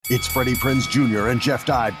It's Freddie Prinze Jr. and Jeff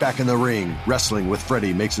Dye back in the ring. Wrestling with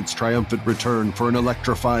Freddie makes its triumphant return for an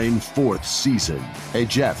electrifying 4th season. Hey,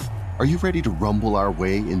 Jeff, are you ready to rumble our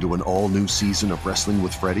way into an all-new season of Wrestling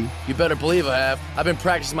with Freddie? You better believe I have. I've been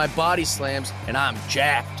practicing my body slams, and I'm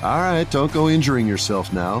jacked. All right, don't go injuring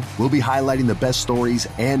yourself now. We'll be highlighting the best stories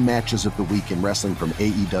and matches of the week in wrestling from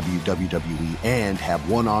AEW, WWE, and have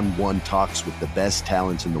one-on-one talks with the best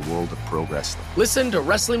talents in the world of pro wrestling. Listen to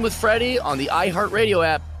Wrestling with Freddie on the iHeartRadio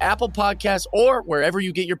app, Apple Podcasts, or wherever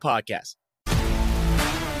you get your podcasts.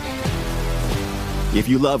 If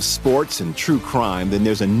you love sports and true crime, then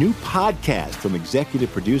there's a new podcast from executive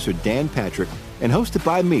producer Dan Patrick and hosted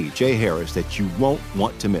by me, Jay Harris, that you won't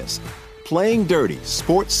want to miss. Playing Dirty: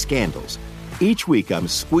 Sports Scandals. Each week, I'm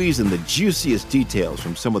squeezing the juiciest details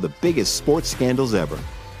from some of the biggest sports scandals ever.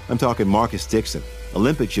 I'm talking Marcus Dixon,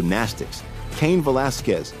 Olympic gymnastics, Cain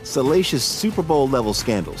Velasquez, salacious Super Bowl-level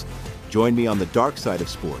scandals. Join me on the dark side of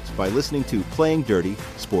sports by listening to Playing Dirty: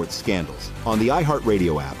 Sports Scandals on the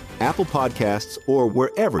iHeartRadio app, Apple Podcasts, or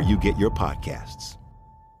wherever you get your podcasts.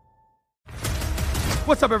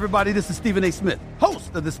 What's up, everybody? This is Stephen A. Smith,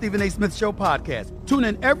 host of the Stephen A. Smith Show podcast. Tune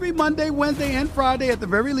in every Monday, Wednesday, and Friday at the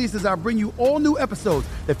very least as I bring you all new episodes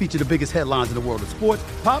that feature the biggest headlines in the world of sports,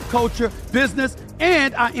 pop culture, business,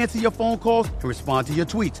 and I answer your phone calls and respond to your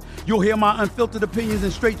tweets. You'll hear my unfiltered opinions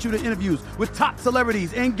and straight-shooter interviews with top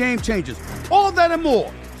celebrities and game changers. All that and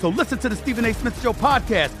more. So listen to the Stephen A. Smith Show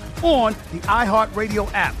podcast on the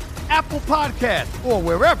iHeartRadio app, Apple Podcasts, or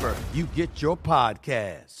wherever you get your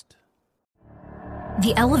podcast.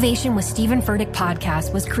 The Elevation with Stephen Furtick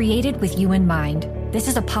podcast was created with you in mind. This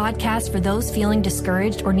is a podcast for those feeling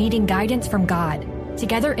discouraged or needing guidance from God.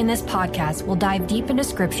 Together in this podcast, we'll dive deep into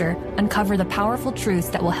Scripture, uncover the powerful truths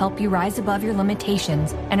that will help you rise above your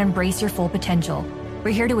limitations and embrace your full potential.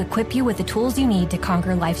 We're here to equip you with the tools you need to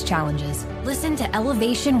conquer life's challenges. Listen to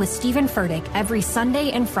Elevation with Stephen Furtick every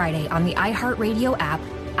Sunday and Friday on the iHeartRadio app,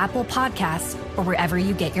 Apple Podcasts, or wherever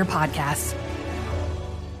you get your podcasts.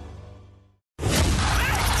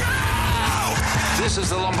 This is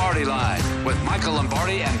the Lombardi Line with Michael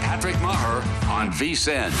Lombardi and Patrick Maher on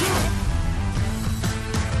VSiN.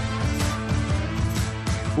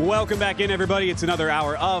 Welcome back in, everybody. It's another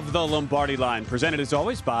hour of the Lombardi Line, presented as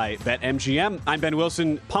always by BetMGM. I'm Ben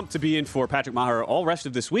Wilson, pumped to be in for Patrick Maher all rest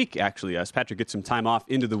of this week, actually, as Patrick gets some time off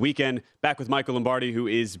into the weekend. Back with Michael Lombardi, who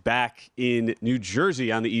is back in New Jersey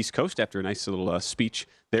on the East Coast after a nice little speech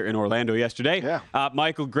there in Orlando yesterday. Yeah.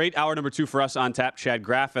 Michael, great hour number 2 for us on tap. Chad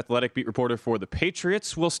Graff, athletic beat reporter for the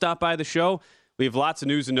Patriots, will stop by the show. We have lots of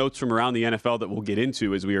news and notes from around the NFL that we'll get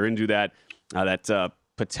into as we are into that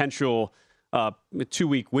potential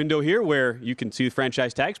 2-week window here where you can see the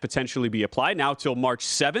franchise tags potentially be applied now till March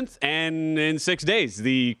 7th, and in 6 days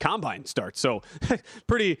the combine starts. So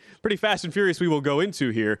pretty fast and furious we will go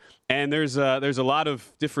into here, and there's a lot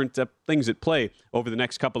of different things at play over the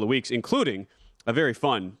next couple of weeks, including a very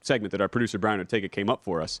fun segment that our producer Brian Ortega came up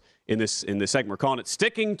for us in this segment. We're calling it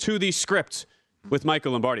Sticking to the Script with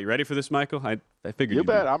Michael Lombardi. Ready for this, Michael? I figured you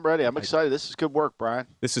bet. I'm ready. I'm excited. This is good work, Brian.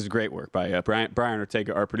 This is great work by Brian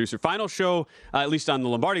Ortega, our producer. Final show, at least on the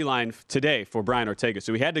Lombardi Line today for Brian Ortega.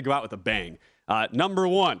 So we had to go out with a bang. Number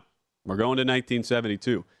 1, we're going to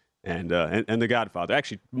 1972. And The Godfather.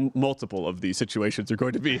 Actually, multiple of these situations are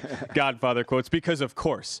going to be Godfather quotes because, of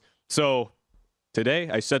course. So today,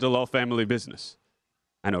 I settle all family business.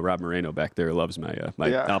 I know Rob Moreno back there loves my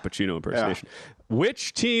Al Pacino impersonation. Yeah.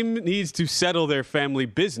 Which team needs to settle their family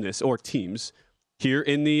business, or teams, here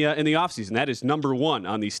in the offseason? That is number 1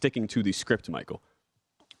 on the Sticking to the Script, Michael.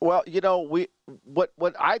 Well,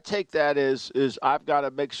 what I take that is I've got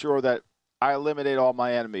to make sure that I eliminate all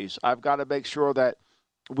my enemies. I've got to make sure that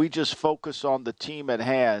we just focus on the team at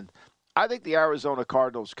hand. I think the Arizona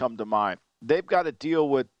Cardinals come to mind. They've got to deal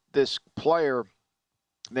with this player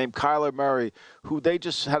named Kyler Murray, who they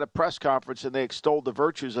just had a press conference and they extolled the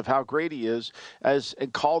virtues of how great he is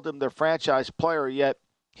and called him their franchise player, yet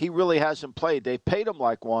he really hasn't played. They paid him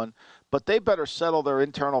like one, but they better settle their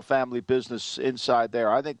internal family business inside there.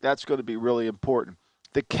 I think that's going to be really important.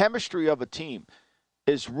 The chemistry of a team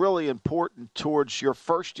is really important towards your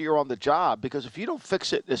first year on the job, because if you don't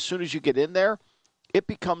fix it as soon as you get in there, it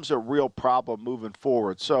becomes a real problem moving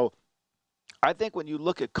forward. So I think when you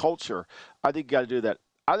look at culture, I think you got to do that.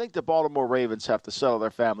 I think the Baltimore Ravens have to settle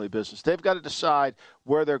their family business. They've got to decide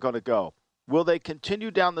where they're going to go. Will they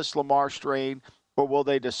continue down this Lamar strain, or will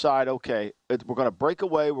they decide, okay, we're going to break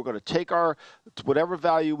away, we're going to take our whatever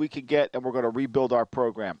value we can get, and we're going to rebuild our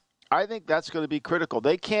program? I think that's going to be critical.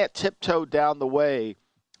 They can't tiptoe down the way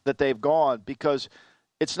that they've gone, because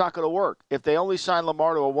it's not going to work. If they only sign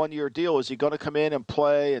Lamar to a one-year deal, is he going to come in and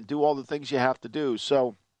play and do all the things you have to do?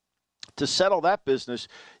 So to settle that business,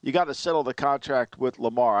 you got to settle the contract with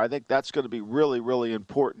Lamar. I think that's going to be really, really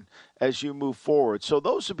important as you move forward. So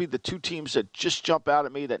those would be the two teams that just jump out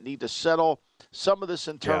at me that need to settle some of this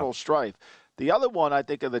internal strife. The other one, I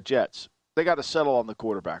think, are the Jets. They got to settle on the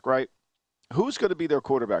quarterback, right? Who's going to be their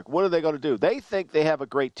quarterback? What are they going to do? They think they have a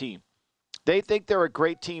great team. They think they're a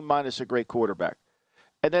great team minus a great quarterback.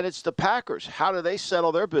 And then it's the Packers. How do they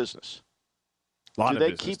settle their business? Do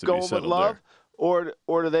they keep going with Love, or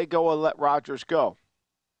do they go and let Rodgers go?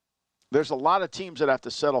 There's a lot of teams that have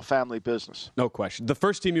to settle family business. No question. The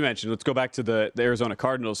first team you mentioned, let's go back to the Arizona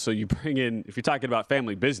Cardinals. So you bring in, if you're talking about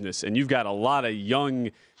family business, and you've got a lot of young,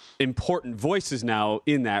 important voices now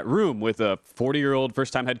in that room with a 40-year-old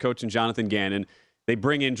first-time head coach in Jonathan Gannon. They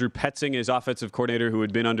bring in Drew Petzing as offensive coordinator, who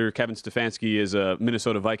had been under Kevin Stefanski as a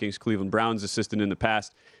Minnesota Vikings, Cleveland Browns assistant in the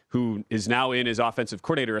past, who is now in as offensive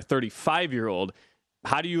coordinator, a 35-year-old.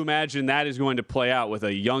 How do you imagine that is going to play out with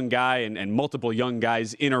a young guy and multiple young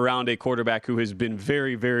guys in around a quarterback who has been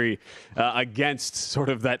very, very against sort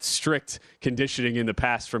of that strict conditioning in the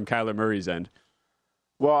past from Kyler Murray's end?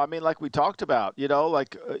 Well, I mean, like we talked about,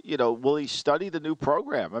 will he study the new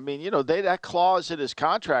program? I mean, that clause in his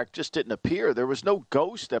contract just didn't appear. There was no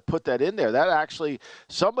ghost that put that in there. That actually,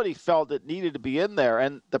 somebody felt it needed to be in there.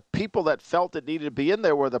 And the people that felt it needed to be in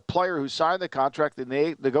there were the player who signed the contract,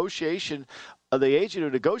 the negotiation, the agent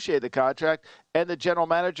who negotiated the contract, and the general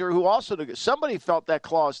manager who also, somebody felt that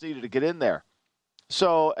clause needed to get in there.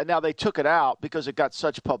 So, and now they took it out because it got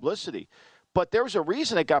such publicity. But there was a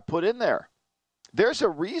reason it got put in there. There's a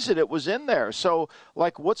reason it was in there. So,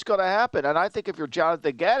 what's going to happen? And I think if you're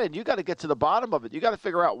Jonathan Gannon, you got to get to the bottom of it. You got to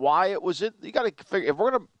figure out why it was in. You got to figure, if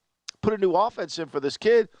we're going to put a new offense in for this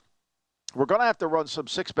kid, we're going to have to run some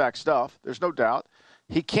six-back stuff. There's no doubt.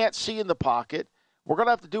 He can't see in the pocket. We're going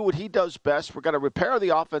to have to do what he does best. We're going to repair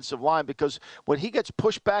the offensive line because when he gets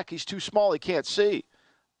pushed back, he's too small. He can't see.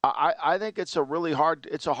 I think it's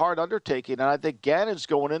a hard undertaking, and I think Gannon's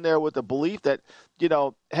going in there with the belief that,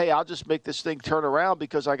 hey, I'll just make this thing turn around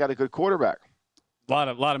because I got a good quarterback. A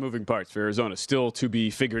lot of moving parts for Arizona still to be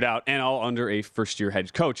figured out, and all under a first-year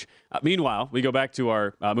head coach. Meanwhile, we go back to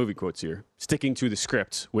our movie quotes here, sticking to the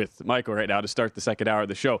script with Michael right now to start the second hour of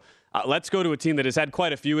the show. Let's go to a team that has had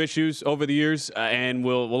quite a few issues over the years, and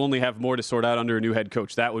we'll only have more to sort out under a new head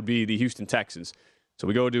coach. That would be the Houston Texans. So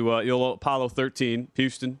we go to Apollo 13,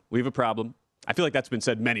 Houston. We have a problem. I feel like that's been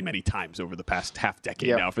said many, many times over the past half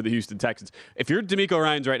decade now for the Houston Texans. If you're DeMeco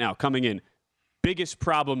Ryans right now coming in, biggest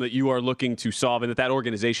problem that you are looking to solve and that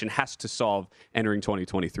organization has to solve entering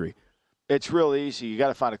 2023? It's real easy. You got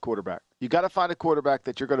to find a quarterback. You got to find a quarterback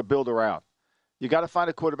that you're going to build around. You got to find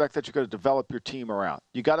a quarterback that you're going to develop your team around.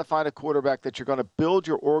 You got to find a quarterback that you're going to build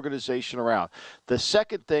your organization around. The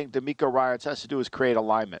second thing DeMeco Ryans has to do is create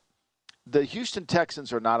alignment. The Houston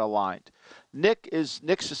Texans are not aligned. Nick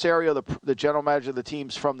Caserio, the general manager of the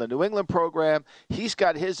teams from the New England program. He's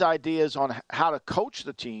got his ideas on how to coach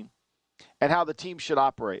the team and how the team should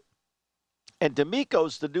operate. And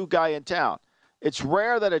DeMeco's the new guy in town. It's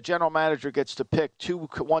rare that a general manager gets to pick two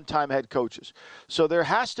one-time head coaches. So there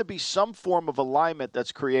has to be some form of alignment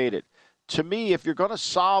that's created. To me, if you're going to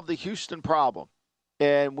solve the Houston problem,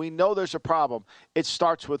 and we know there's a problem, it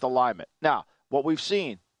starts with alignment. Now, what we've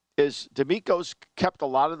seen is DeMeco's kept a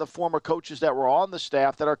lot of the former coaches that were on the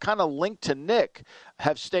staff that are kind of linked to Nick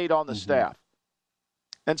have stayed on the staff.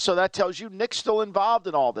 And so that tells you Nick's still involved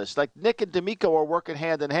in all this. Like Nick and DeMeco are working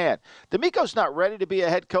hand in hand. DeMeco's not ready to be a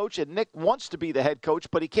head coach, and Nick wants to be the head coach,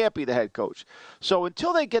 but he can't be the head coach. So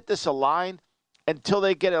until they get this aligned,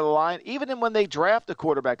 even when they draft a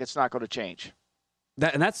quarterback, it's not going to change.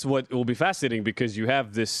 And that's what will be fascinating because you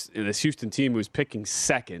have this Houston team who's picking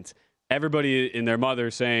second. Everybody in their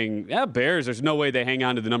mother saying, Bears, there's no way they hang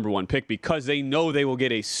on to the number one pick because they know they will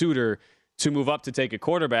get a suitor to move up to take a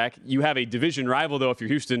quarterback. You have a division rival, though, if you're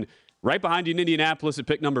Houston, right behind you in Indianapolis at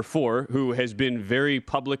pick number 4, who has been very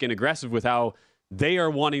public and aggressive with how they are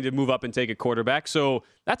wanting to move up and take a quarterback. So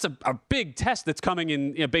that's a big test that's coming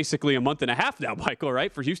in basically a month and a half now, Michael,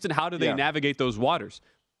 right? For Houston, how do they navigate those waters?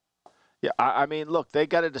 Yeah, I mean, look, they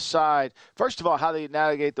got to decide, first of all, how they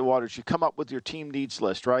navigate the waters. You come up with your team needs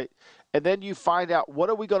list, right? And then you find out what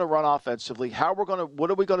are we going to run offensively,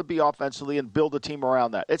 what are we going to be offensively, and build a team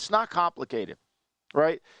around that. It's not complicated,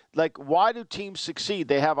 right? Like, why do teams succeed?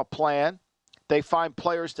 They have a plan. They find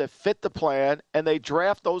players that fit the plan, and they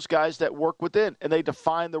draft those guys that work within, and they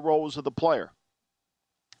define the roles of the player.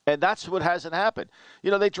 And that's what hasn't happened.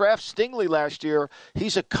 They draft Stingley last year.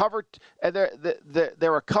 He's a cover, and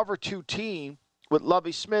they're a cover 2 team with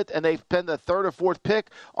Lovie Smith, and they've been the 3rd or 4th pick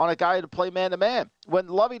on a guy to play man-to-man when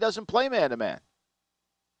Lovie doesn't play man-to-man.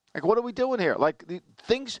 Like, what are we doing here? Like,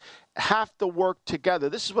 things have to work together.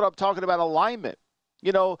 This is what I'm talking about, alignment.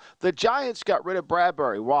 You know, the Giants got rid of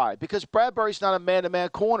Bradbury. Why? Because Bradbury's not a man-to-man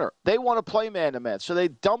corner. They want to play man-to-man, so they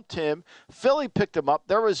dumped him. Philly picked him up.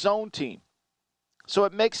 They're a zone team. So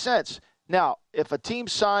it makes sense. Now, if a team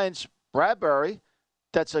signs Bradbury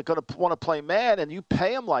that's going to want to play man and you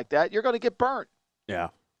pay him like that, you're going to get burnt. Yeah.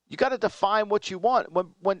 You got to define what you want.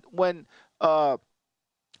 When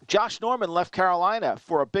Josh Norman left Carolina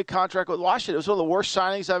for a big contract with Washington, it was one of the worst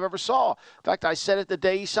signings I've ever saw. In fact, I said it the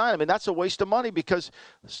day he signed him, and that's a waste of money because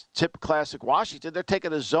tip classic Washington, they're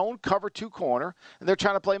taking a zone cover 2 corner, and they're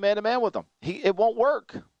trying to play man-to-man with him. It won't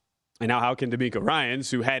work. And now how can D'Amico Ryans,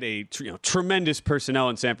 who had a tremendous personnel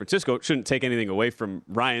in San Francisco, shouldn't take anything away from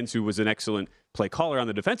Ryans, who was an excellent play caller on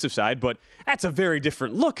the defensive side, but that's a very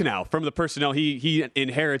different look now from the personnel he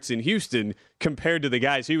inherits in Houston compared to the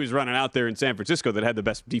guys he was running out there in San Francisco that had the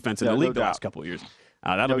best defense in the league the last couple of years.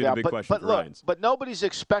 That'll be the big question for Ryans. But nobody's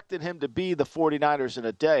expecting him to be the 49ers in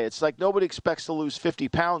a day. It's like nobody expects to lose 50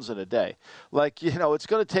 pounds in a day. Like, it's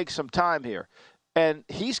going to take some time here. And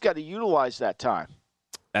he's got to utilize that time.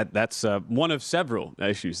 That's one of several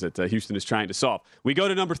issues that Houston is trying to solve. We go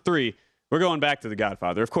to number 3. We're going back to The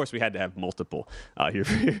Godfather. Of course, we had to have multiple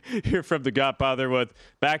here from The Godfather. With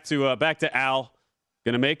back to Al.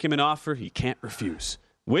 Going to make him an offer he can't refuse.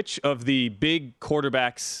 Which of the big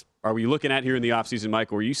quarterbacks are we looking at here in the offseason,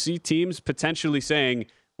 Mike, where you see teams potentially saying,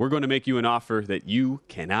 we're going to make you an offer that you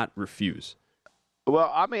cannot refuse?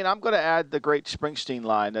 Well, I mean, I'm going to add the great Springsteen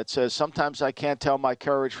line that says, sometimes I can't tell my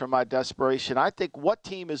courage from my desperation. I think what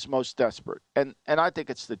team is most desperate? And I think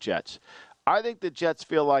it's the Jets. I think the Jets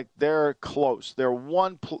feel like they're close. They're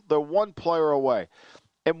one player away.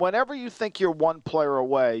 And whenever you think you're one player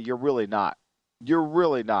away, you're really not. You're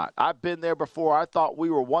really not. I've been there before. I thought we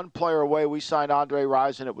were one player away. We signed Andre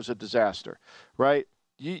Rison. It was a disaster, right?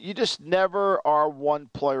 You just never are one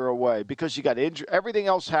player away because you got injured. Everything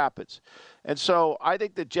else happens. And so I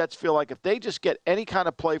think the Jets feel like if they just get any kind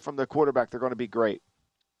of play from their quarterback, they're going to be great.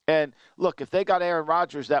 And look, if they got Aaron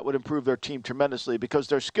Rodgers, that would improve their team tremendously because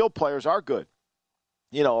their skill players are good.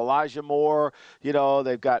 Elijah Moore,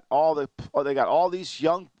 they've got all these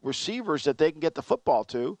young receivers that they can get the football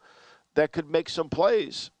to that could make some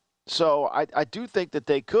plays. So I do think that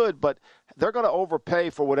they could, but they're going to overpay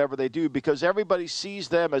for whatever they do because everybody sees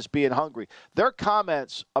them as being hungry. Their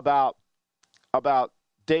comments about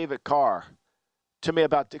David Carr,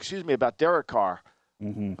 about Derek Carr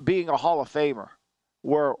being a Hall of Famer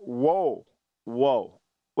were, whoa,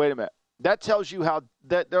 wait a minute. That tells you how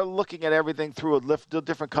that they're looking at everything through a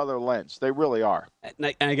different color lens. They really are.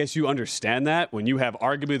 And I guess you understand that when you have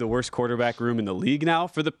arguably the worst quarterback room in the league now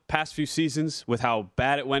for the past few seasons, with how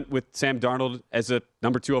bad it went with Sam Darnold as a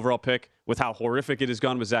number 2 overall pick, with how horrific it has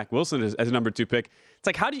gone with Zach Wilson as a number 2 pick. It's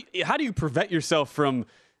like, how do you prevent yourself from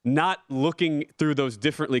not looking through those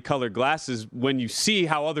differently colored glasses when you see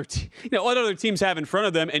how what other teams have in front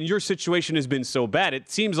of them, and your situation has been so bad? It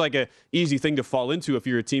seems like an easy thing to fall into if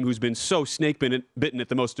you're a team who's been so snake-bitten at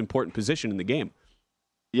the most important position in the game.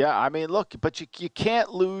 Yeah, I mean, look, but you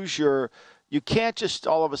can't lose you can't just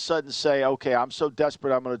all of a sudden say, okay, I'm so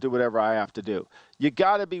desperate, I'm going to do whatever I have to do. You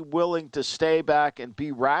got to be willing to stay back and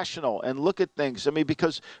be rational and look at things. I mean,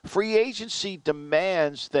 because free agency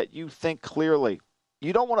demands that you think clearly.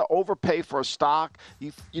 You don't want to overpay for a stock.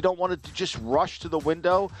 You don't want to just rush to the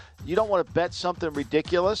window. You don't want to bet something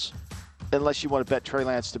ridiculous unless you want to bet Trey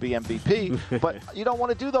Lance to be MVP. But you don't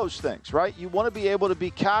want to do those things, right? You want to be able to be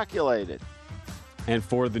calculated. And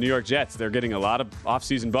for the New York Jets, they're getting a lot of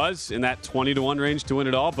offseason buzz in that 20-1 range to win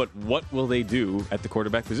it all. But what will they do at the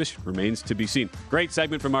quarterback position remains to be seen. Great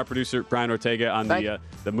segment from our producer, Brian Ortega, on the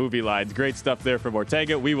movie lines. Great stuff there from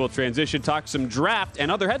Ortega. We will transition, talk some draft and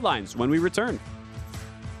other headlines when we return.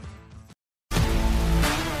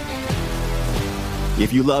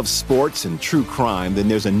 If you love sports and true crime, then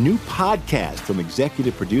there's a new podcast from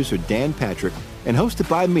executive producer Dan Patrick and hosted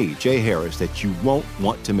by me, Jay Harris, that you won't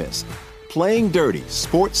want to miss. Playing Dirty: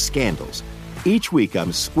 Sports Scandals. Each week,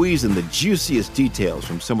 I'm squeezing the juiciest details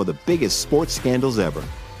from some of the biggest sports scandals ever.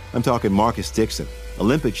 I'm talking Marcus Dixon,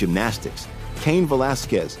 Olympic gymnastics, Cain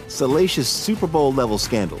Velasquez, salacious Super Bowl-level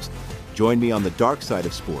scandals. Join me on the dark side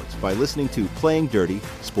of sports by listening to Playing Dirty: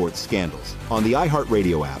 Sports Scandals on the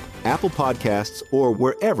iHeartRadio app, Apple Podcasts, or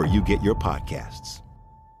wherever you get your podcasts.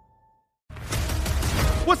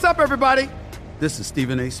 What's up, everybody? This is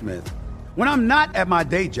Stephen A. Smith. When I'm not at my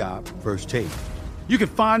day job, First Take, you can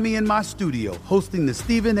find me in my studio hosting the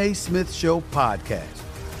Stephen A. Smith Show podcast.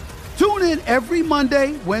 Tune in every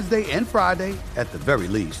Monday, Wednesday, and Friday, at the very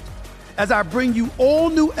least, as I bring you all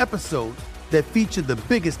new episodes that feature the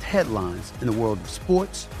biggest headlines in the world of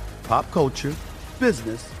sports pop culture,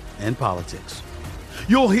 business, and politics.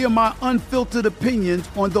 You'll hear my unfiltered opinions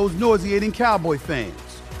on those nauseating Cowboy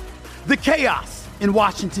fans, the chaos in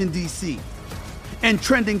Washington, D.C., and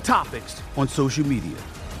trending topics on social media,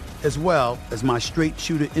 as well as my straight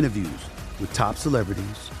shooter interviews with top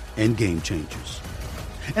celebrities and game changers.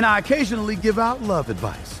 And I occasionally give out love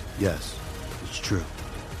advice. Yes, it's true.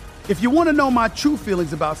 If you want to know my true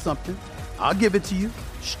feelings about something, I'll give it to you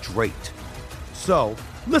straight. So,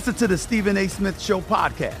 listen to the Stephen A. Smith Show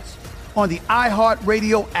podcast on the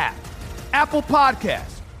iHeartRadio app, Apple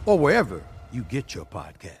Podcasts, or wherever you get your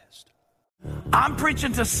podcast. I'm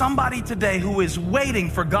preaching to somebody today who is waiting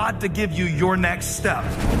for God to give you your next step.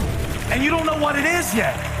 And you don't know what it is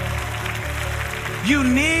yet. You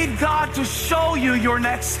need God to show you your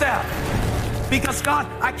next step. Because God,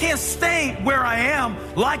 I can't stay where I am,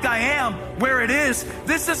 like I am, where it is.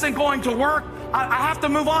 This isn't going to work. I have to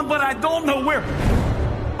move on, but I don't know where.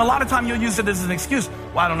 A lot of time you'll use it as an excuse.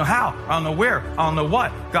 Well, I don't know how. I don't know where. I don't know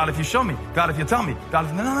what. God, if you show me. God, if you tell me. God,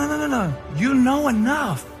 if... No. You know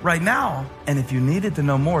enough right now. And if you needed to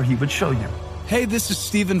know more, he would show you. Hey, this is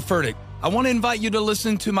Stephen Furtick. I want to invite you to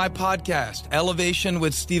listen to my podcast, Elevation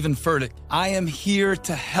with Stephen Furtick. I am here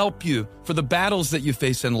to help you for the battles that you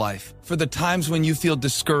face in life, for the times when you feel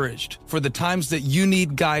discouraged, for the times that you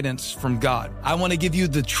need guidance from God. I want to give you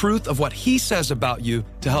the truth of what he says about you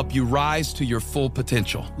to help you rise to your full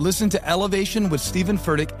potential. Listen to Elevation with Stephen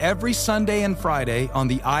Furtick every Sunday and Friday on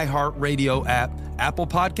the iHeartRadio app, Apple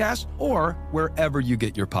Podcasts, or wherever you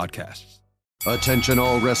get your podcasts. Attention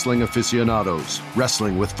all wrestling aficionados.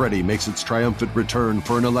 Wrestling with Freddie makes its triumphant return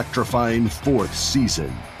for an electrifying 4th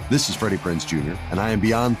season. This is Freddie Prinze Jr., and I am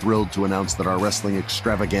beyond thrilled to announce that our wrestling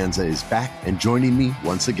extravaganza is back, and joining me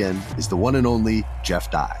once again is the one and only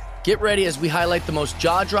Jeff Dye. Get ready as we highlight the most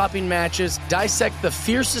jaw-dropping matches, dissect the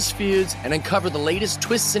fiercest feuds, and uncover the latest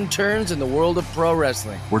twists and turns in the world of pro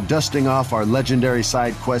wrestling. We're dusting off our legendary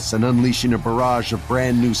side quests and unleashing a barrage of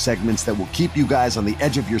brand new segments that will keep you guys on the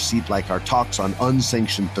edge of your seat like our talks on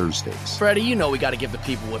Unsanctioned Thursdays. Freddie, you know we got to give the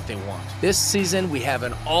people what they want. This season, we have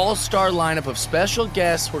an all-star lineup of special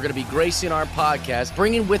guests who are going to be gracing our podcast,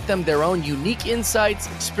 bringing with them their own unique insights,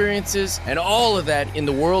 experiences, and all of that in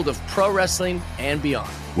the world of pro wrestling and beyond.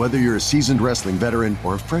 Whether you're a seasoned wrestling veteran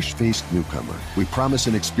or a fresh-faced newcomer, we promise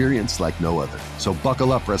an experience like no other. So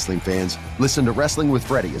buckle up, wrestling fans. Listen to Wrestling with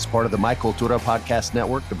Freddie as part of the My Cultura Podcast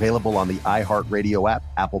Network, available on the iHeartRadio app,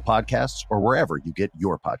 Apple Podcasts, or wherever you get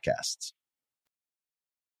your podcasts.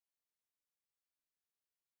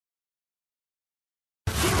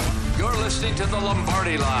 You're listening to The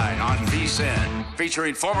Lombardi Line on VSiN,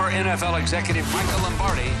 featuring former NFL executive Michael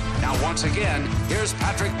Lombardi. Now, once again, here's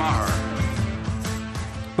Patrick Maher.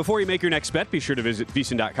 Before you make your next bet, be sure to visit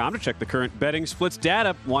VSiN.com to check the current betting splits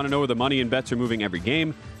data. Want to know where the money and bets are moving every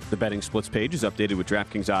game? The betting splits page is updated with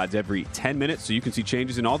DraftKings odds every 10 minutes, so you can see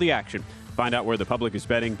changes in all the action. Find out where the public is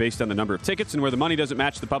betting based on the number of tickets, and where the money doesn't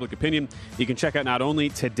match the public opinion. You can check out not only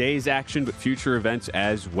today's action, but future events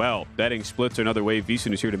as well. Betting splits are another way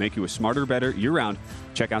VSiN is here to make you a smarter, better year-round.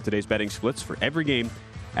 Check out today's betting splits for every game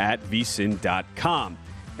at VSiN.com.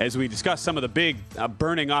 As we discuss some of the big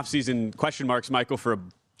burning offseason question marks, Michael, for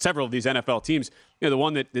several of these NFL teams, the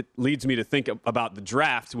one that leads me to think about the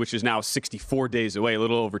draft, which is now 64 days away, a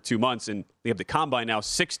little over 2 months, and we have the combine now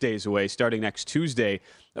 6 days away, starting next Tuesday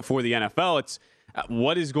for the NFL. It's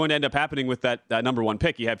what is going to end up happening with that number one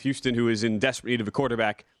pick? You have Houston, who is in desperate need of a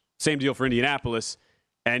quarterback. Same deal for Indianapolis,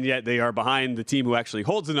 and yet they are behind the team who actually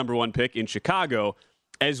holds the number one pick in Chicago.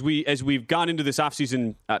 As we've gone into this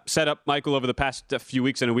offseason setup, Michael, over the past few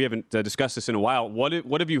weeks, and we haven't discussed this in a while, what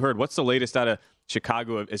have you heard? What's the latest out of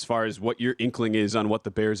Chicago as far as what your inkling is on what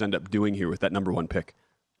the Bears end up doing here with that number one pick?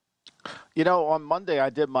 On Monday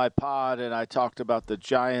I did my pod, and I talked about the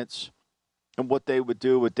Giants and what they would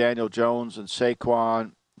do with Daniel Jones and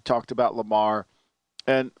Saquon. Talked about Lamar.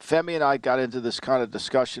 And Femi and I got into this kind of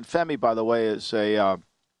discussion. Femi, by the way, is a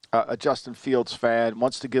Justin Fields fan,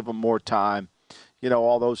 wants to give him more time.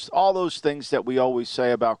 All those things that we always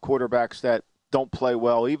say about quarterbacks that don't play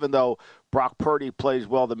well, even though Brock Purdy plays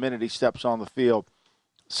well the minute he steps on the field.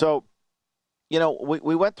 So,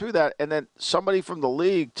 we went through that, and then somebody from the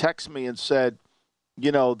league texted me and said,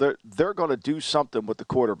 they're going to do something with the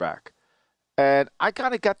quarterback. And I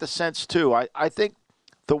kind of got the sense, too. I think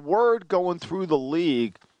the word going through the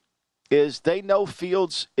league is they know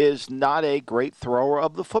Fields is not a great thrower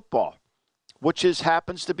of the football, which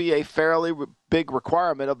happens to be a fairly big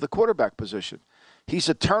requirement of the quarterback position. He's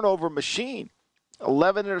a turnover machine.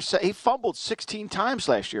 11 interceptions. He fumbled 16 times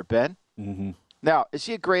last year, Ben. Mm-hmm. Now, is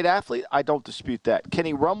he a great athlete? I don't dispute that. Can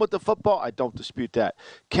he run with the football? I don't dispute that.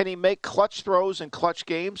 Can he make clutch throws in clutch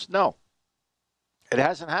games? No. It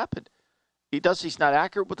hasn't happened. He's not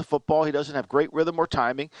accurate with the football. He doesn't have great rhythm or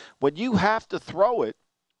timing. When you have to throw it,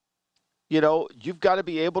 you've got to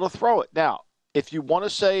be able to throw it. Now, if you want to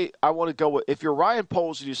say, I want to go with, if you're Ryan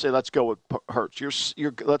Poles and you say, let's go with Hurts,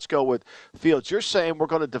 let's go with Fields, you're saying we're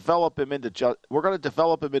going to develop him into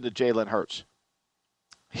Jalen Hurts.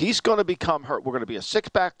 He's going to become hurt. We're going to be a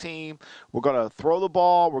six-back team. We're going to throw the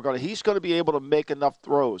ball. He's going to be able to make enough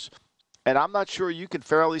throws. And I'm not sure you can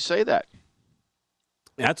fairly say that.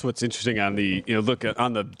 That's what's interesting on the look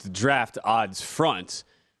on the draft odds front,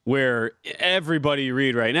 where everybody you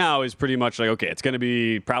read right now is pretty much like, okay, it's going to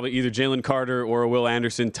be probably either Jalen Carter or a Will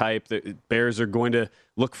Anderson type. The Bears are going to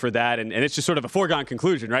look for that, and it's just sort of a foregone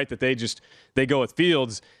conclusion, right? That they go with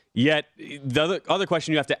Fields. Yet the other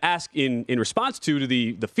question you have to ask in response to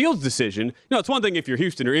the Fields decision, it's one thing if you're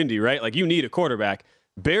Houston or Indy, right? Like, you need a quarterback.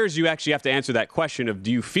 Bears, you actually have to answer that question of,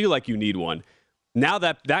 do you feel like you need one? Now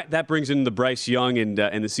that brings in the Bryce Young and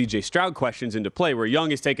the C.J. Stroud questions into play, where Young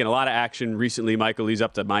has taken a lot of action recently. Michael, he's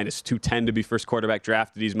up to minus 210 to be first quarterback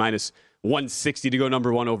drafted. He's minus 160 to go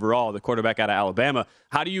number one overall, the quarterback out of Alabama.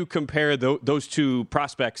 How do you compare those two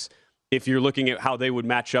prospects if you're looking at how they would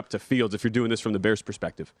match up to Fields, if you're doing this from the Bears'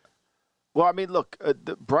 perspective? Well, I mean, look,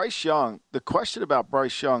 Bryce Young, the question about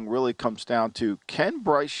Bryce Young really comes down to, can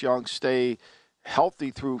Bryce Young stay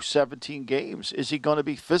healthy through 17 games? Is he going to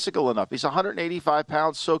be physical enough? He's 185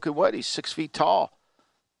 pounds soaking wet. He's 6 feet tall,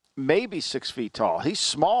 maybe 6 feet tall. He's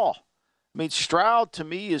small. I mean, Stroud, to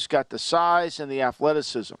me, has got the size and the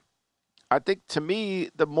athleticism. I think, to me,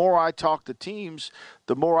 the more I talk to teams,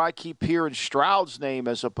 the more I keep hearing Stroud's name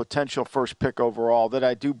as a potential first pick overall than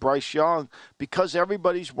I do Bryce Young, because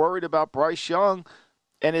everybody's worried about Bryce Young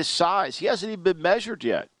and his size. He hasn't even been measured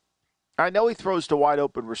yet. I know he throws to wide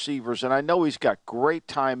open receivers, and I know he's got great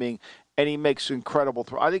timing, and he makes incredible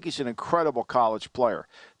throws. I think he's an incredible college player.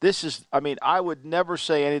 I would never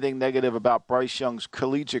say anything negative about Bryce Young's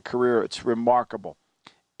collegiate career. It's remarkable.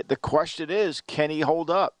 The question is, can he hold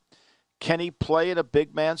up? Can he play in a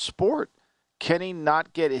big man sport? Can he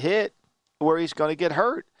not get hit where he's going to get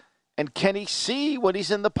hurt? And can he see when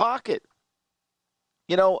he's in the pocket?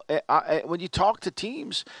 When you talk to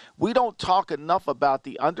teams, we don't talk enough about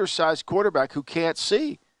the undersized quarterback who can't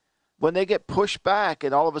see. When they get pushed back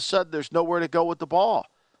and all of a sudden there's nowhere to go with the ball,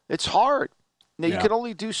 it's hard. Now, you can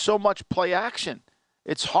only do so much play action.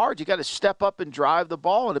 It's hard. You got to step up and drive the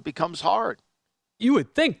ball, and it becomes hard. You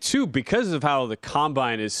would think, too, because of how the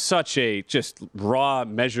combine is such a just raw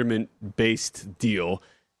measurement-based deal,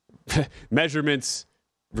 measurements,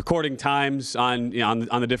 recording times on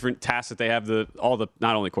the different tasks that they have,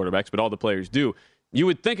 not only quarterbacks, but all the players do. You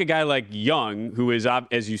would think a guy like Young, who is,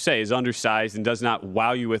 as you say, is undersized and does not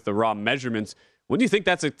wow you with the raw measurements, wouldn't you think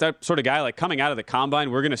that's a sort of guy, like, coming out of the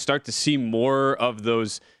combine, we're going to start to see more of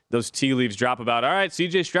those tea leaves drop about, all right,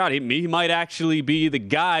 C.J. Stroud, he might actually be the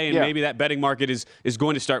guy, and maybe that betting market is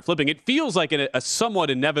going to start flipping. It feels like a somewhat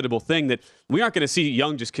inevitable thing that we aren't going to see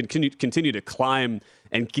Young just continue to climb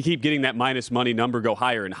and keep getting that minus money number go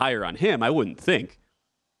higher and higher on him, I wouldn't think.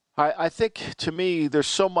 I think, to me, there's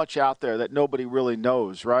so much out there that nobody really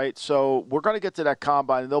knows, right? So we're going to get to that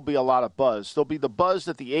combine, and there'll be a lot of buzz. There'll be the buzz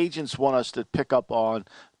that the agents want us to pick up on.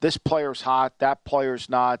 This player's hot, that player's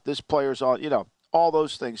not, this player's on, all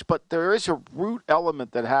those things. But there is a root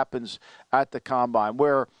element that happens at the combine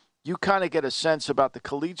where you kind of get a sense about the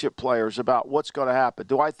collegiate players, about what's going to happen.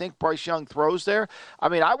 Do I think Bryce Young throws there? I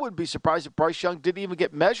mean, I wouldn't be surprised if Bryce Young didn't even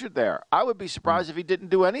get measured there. I would be surprised if he didn't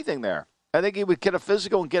do anything there. I think he would get a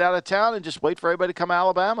physical and get out of town and just wait for everybody to come to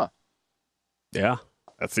Alabama. Yeah,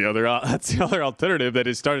 that's the other alternative that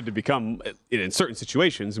has started to become, in certain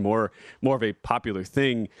situations, more of a popular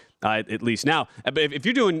thing, at least now. But if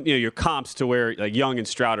you're doing your comps to where like Young and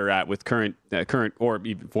Stroud are at with current or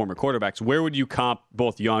even former quarterbacks, where would you comp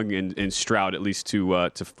both Young and Stroud, at least to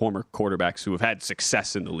former quarterbacks who have had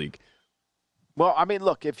success in the league? Well, I mean,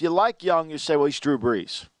 look, if you like Young, you say, well, he's Drew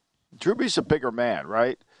Brees. Drew Brees is a bigger man,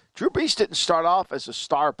 right? Drew Brees didn't start off as a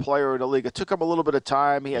star player in the league. It took him a little bit of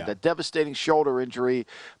time. He had that devastating shoulder injury.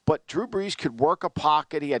 But Drew Brees could work a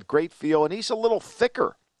pocket. He had great feel, and he's a little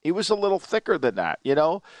thicker. He was a little thicker than that,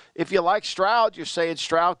 If you like Stroud, you're saying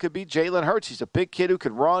Stroud could be Jalen Hurts. He's a big kid who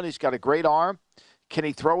can run. He's got a great arm. Can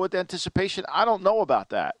he throw with anticipation? I don't know about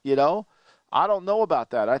that, I don't know about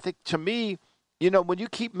that. I think, to me, when you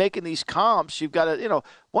keep making these comps, you've got to,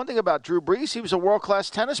 one thing about Drew Brees, he was a world-class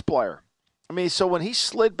tennis player. I mean, so when he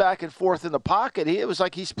slid back and forth in the pocket, it was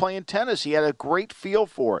like he's playing tennis. He had a great feel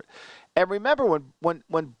for it. And remember, when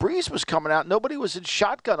Brees was coming out, nobody was in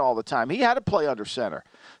shotgun all the time. He had to play under center.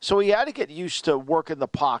 So he had to get used to working the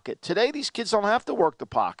pocket. Today, these kids don't have to work the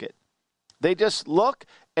pocket. They just look,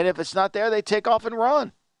 and if it's not there, they take off and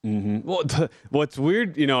run. Mm-hmm. Well, what's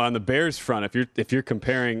weird, on the Bears front, if you're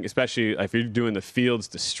comparing, especially if you're doing the Fields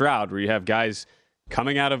to Stroud, where you have guys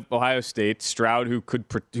coming out of Ohio State, Stroud who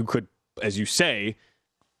could, as you say,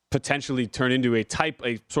 potentially turn into a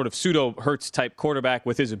sort of pseudo Hurts type quarterback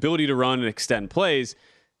with his ability to run and extend plays.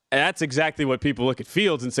 And that's exactly what people look at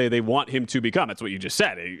Fields and say they want him to become. That's what you just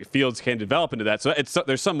said. Fields can develop into that. So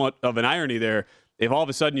there's somewhat of an irony there. If all of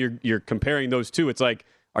a sudden you're comparing those two, it's like,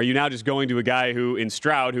 are you now just going to a guy who in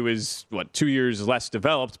Stroud who is 2 years less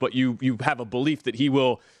developed, but you have a belief that he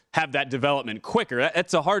will have that development quicker?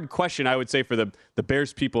 That's a hard question, I would say, for the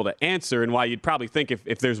Bears people to answer, and why you'd probably think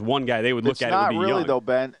if there's one guy they would look at it would be It's not really young. though,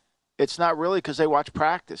 Ben. It's not really, because they watch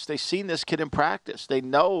practice. They've seen this kid in practice. They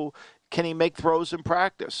know, can he make throws in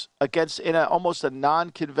practice in almost a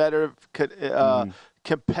non-competitive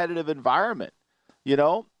competitive environment,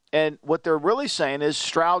 And what they're really saying is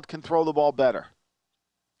Stroud can throw the ball better.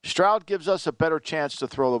 Stroud gives us a better chance to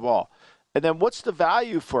throw the ball. And then what's the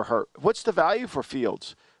value for her? What's the value for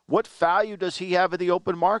Fields? What value does he have in the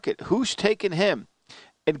open market? Who's taking him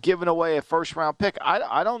and giving away a first-round pick?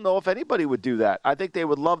 I don't know if anybody would do that. I think they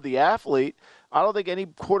would love the athlete. I don't think any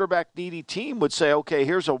quarterback-needy team would say, okay,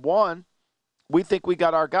 here's a 1. We think we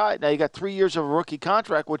got our guy. Now, you got 3 years of a rookie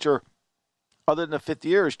contract, which are, other than the 5th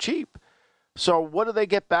year, is cheap. So what do they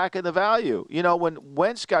get back in the value? When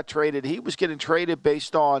Wentz got traded, he was getting traded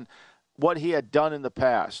based on what he had done in the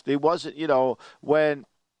past. It wasn't,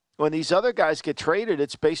 when these other guys get traded,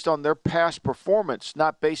 it's based on their past performance,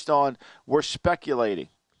 not based on we're speculating.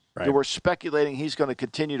 Right. We're speculating he's going to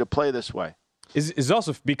continue to play this way. Is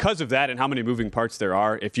also because of that and how many moving parts there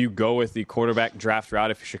are, if you go with the quarterback draft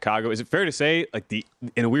route, if you're Chicago, is it fair to say,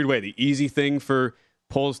 in a weird way, the easy thing for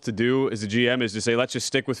Poles to do as a GM is to say, let's just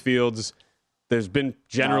stick with Fields? There's been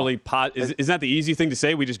generally isn't that the easy thing to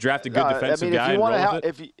say? We just draft a good defensive guy and roll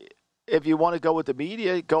with it? If you want to go with the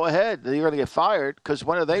media, go ahead. You're going to get fired because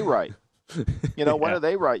when are they right? When are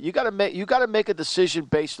they right? You got to make a decision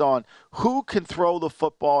based on who can throw the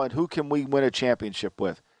football and who can we win a championship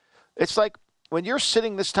with. It's like when you're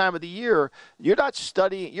sitting this time of the year, you're not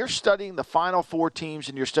studying. You're studying the final 4 teams,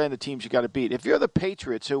 and you're studying the teams you got to beat. If you're the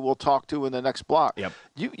Patriots, who we'll talk to in the next block,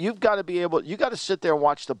 you've got to be able. You got to sit there and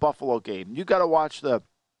watch the Buffalo game. You got to watch the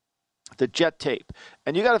Jet tape,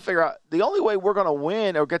 and you got to figure out the only way we're going to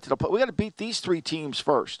win or get to the play. We got to beat these 3 teams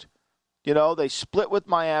first. They split with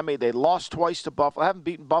Miami. They lost twice to Buffalo. I haven't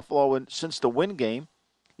beaten Buffalo since the win game.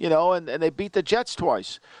 And they beat the Jets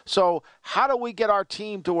twice. So how do we get our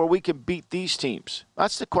team to where we can beat these teams?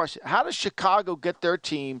 That's the question. How does Chicago get their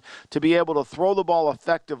team to be able to throw the ball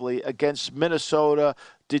effectively against Minnesota,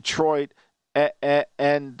 Detroit,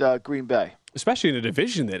 and Green Bay? Especially in a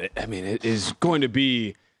division that, it is going to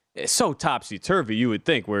be so topsy-turvy, you would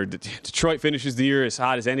think, where Detroit finishes the year as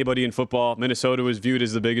hot as anybody in football. Minnesota was viewed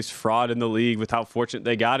as the biggest fraud in the league with how fortunate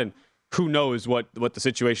they got, and who knows what the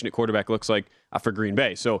situation at quarterback looks like for Green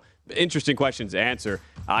Bay. So interesting questions to answer.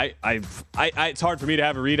 It's hard for me to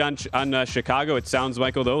have a read on Chicago. It sounds,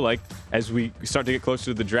 Michael, though, like as we start to get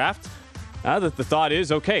closer to the draft, the thought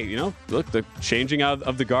is, okay, look, the changing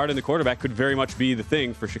of the guard and the quarterback could very much be the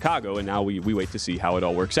thing for Chicago, and now we wait to see how it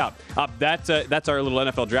all works out. That's our little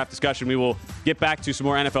NFL draft discussion. We will get back to some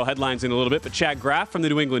more NFL headlines in a little bit, but Chad Graff from the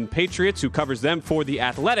New England Patriots, who covers them for The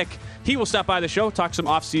Athletic, he will stop by the show, talk some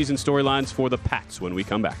offseason storylines for the Pats when we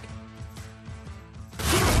come back.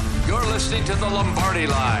 You're listening to The Lombardi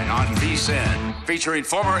Line on VSiN, featuring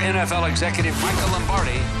former NFL executive Michael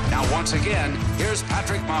Lombardi. Now, once again, here's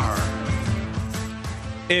Patrick Maher.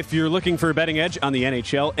 If you're looking for a betting edge on the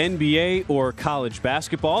NHL, NBA, or college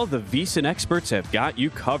basketball, the VSiN experts have got you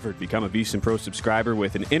covered. Become a VSiN Pro subscriber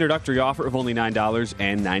with an introductory offer of only $9.99.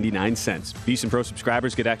 VSiN Pro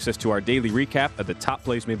subscribers get access to our daily recap of the top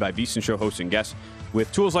plays made by VSiN show hosts and guests, with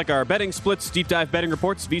tools like our betting splits, deep dive betting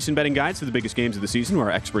reports, VSiN betting guides for the biggest games of the season, where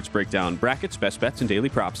our experts break down brackets, best bets, and daily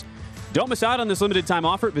props. Don't miss out on this limited time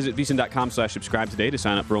offer. Visit VSiN.com/subscribe today to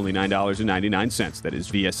sign up for only $9.99. That is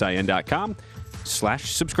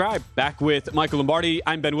VSIN.com/subscribe. Back with Michael Lombardi.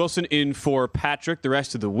 I'm Ben Wilson in for Patrick the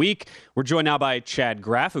rest of the week. We're joined now by Chad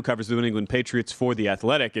Graff, who covers the New England Patriots for The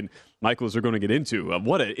Athletic. And Michael, as we're going to get into.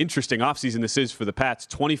 What an interesting offseason this is for the Pats.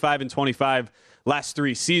 25-25 last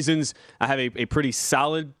 3 seasons. I have a pretty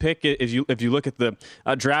solid pick if you look at the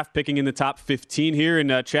draft picking in the top 15 here.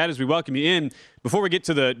 And Chad, as we welcome you in, before we get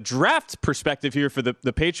to the draft perspective here for the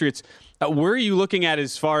Patriots, where are you looking at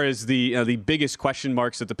as far as the biggest question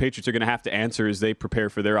marks that the Patriots are going to have to answer as they prepare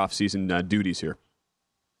for their offseason duties here?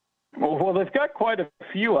 Well, they've got quite a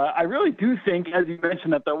few. I really do think, as you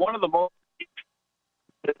mentioned, that they're one of the most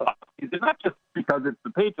not just because it's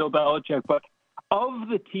the Patriots, Belichick, but of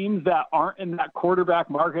the teams that aren't in that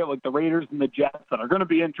quarterback market, like the Raiders and the Jets, that are going to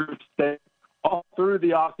be interested all through the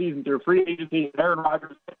offseason, through free agency, Aaron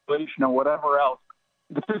Rodgers situation, or whatever else,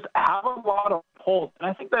 they just have a lot of pulse. And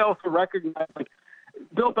I think they also recognize, like,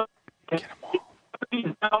 Bill Belichick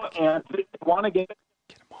and they want to get.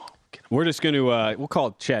 We're just going to we'll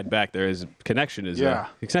call Chad back there. His connection is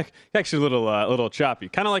actually a little choppy,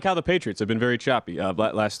 kind of like how the Patriots have been very choppy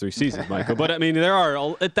last 3 seasons, Michael. But I mean,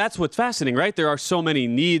 that's what's fascinating, right? There are so many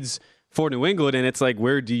needs for New England, and it's like,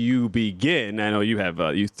 where do you begin? I know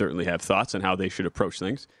you certainly have thoughts on how they should approach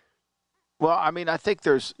things. Well, I mean, I think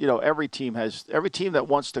there's, every team that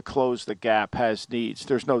wants to close the gap has needs.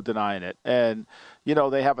 There's no denying it, and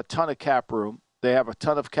they have a ton of cap room. They have a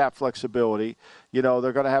ton of cap flexibility. They're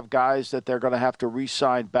going to have guys that they're going to have to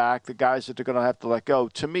re-sign back, the guys that they're going to have to let go.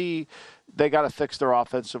 To me, they got to fix their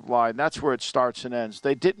offensive line. That's where it starts and ends.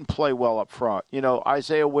 They didn't play well up front.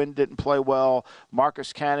 Isaiah Wynn didn't play well.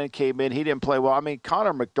 Marcus Cannon came in. He didn't play well. I mean,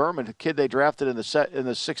 Connor McDermott, a kid they drafted in the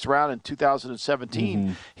 6th round in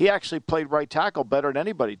 2017, he actually played right tackle better than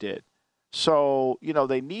anybody did. So,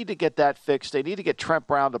 they need to get that fixed. They need to get Trent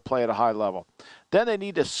Brown to play at a high level. Then they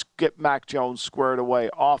need to get Mac Jones squared away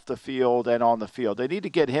off the field and on the field. They need to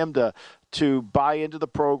get him to buy into the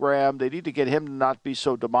program. They need to get him to not be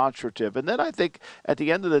so demonstrative. And then I think at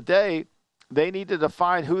the end of the day, they need to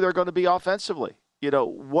define who they're going to be offensively.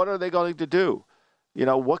 What are they going to do?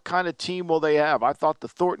 What kind of team will they have? I thought the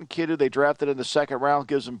Thornton kid who they drafted in the 2nd round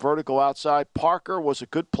gives them vertical outside. Parker was a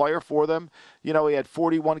good player for them. He had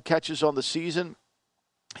 41 catches on the season.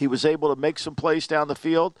 He was able to make some plays down the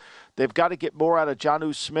field. They've got to get more out of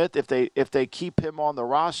Jonnu Smith if they keep him on the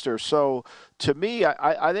roster. So, to me,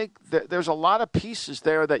 I think there's a lot of pieces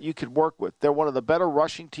there that you could work with. They're one of the better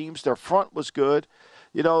rushing teams. Their front was good.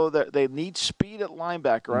 They need speed at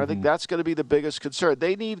linebacker. I think that's going to be the biggest concern.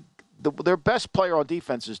 They need their best player on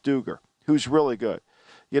defense is Duger, who's really good.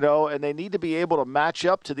 And they need to be able to match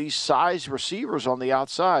up to these size receivers on the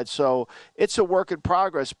outside. So it's a work in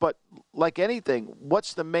progress. But like anything,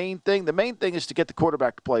 what's the main thing? The main thing is to get the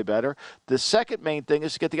quarterback to play better. The second main thing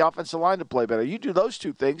is to get the offensive line to play better. You do those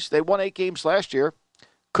 2 things. They won 8 games last year.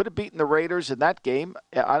 Could have beaten the Raiders in that game.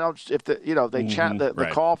 I don't. If the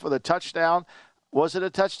call for the touchdown, was it a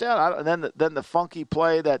touchdown? And then the funky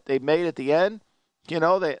play that they made at the end.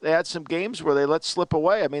 They had some games where they let slip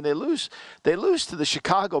away. I mean, they lose to the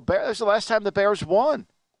Chicago Bears. That was the last time the Bears won.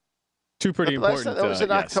 2 pretty important. That was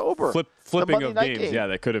in October. Flipping of games, game.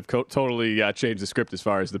 That could have totally changed the script as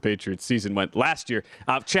far as the Patriots season went last year.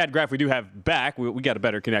 Chad Graff, we do have back. We got a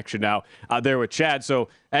better connection now there with Chad. So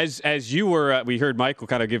as you were, we heard Michael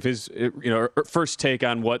kind of give his first take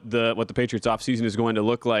on what the Patriots offseason is going to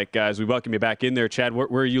look like. As we welcome you back in there, Chad, where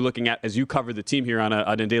are you looking at as you cover the team here on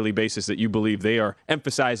a daily basis that you believe they are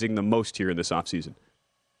emphasizing the most here in this offseason?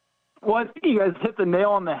 Well, I think you guys hit the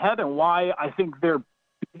nail on the head and why I think their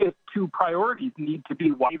biggest 2 priorities need to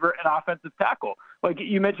be wide receiver and offensive tackle. Like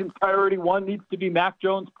you mentioned, priority 1 needs to be Mac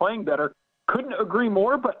Jones playing better. Couldn't agree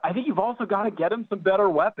more, but I think you've also got to get him some better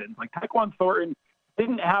weapons. Like Tyquan Thornton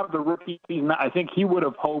didn't have the rookie season I think he would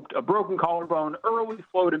have hoped. A broken collarbone early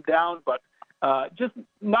slowed him down, but just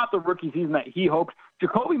not the rookie season that he hoped.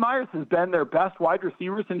 Jacoby Myers has been their best wide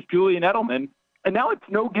receiver since Julian Edelman, and now it's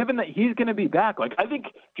no given that he's going to be back. Like I think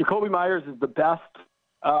Jacoby Myers is the best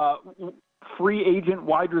free agent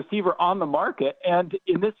wide receiver on the market. And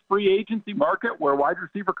in this free agency market where wide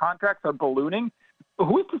receiver contracts are ballooning,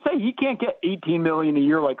 who's to say he can't get $18 million a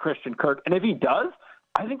year like Christian Kirk? And if he does,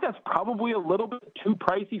 I think that's probably a little bit too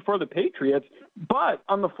pricey for the Patriots. But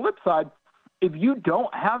on the flip side, if you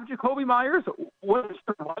don't have Jacoby Myers, what does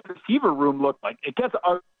your wide receiver room look like? It gets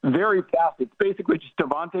very fast. It's basically just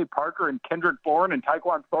Devontae Parker and Kendrick Bourne and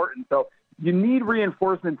Tyquan Thornton. So you need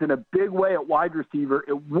reinforcements in a big way at wide receiver.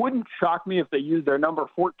 It wouldn't shock me if they used their number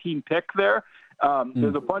 14 pick there.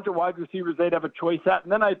 There's a bunch of wide receivers they'd have a choice at,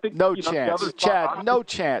 and then I think no chance, Chad. No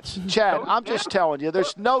chance, Chad. I'm just telling you,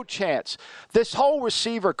 there's no chance. This whole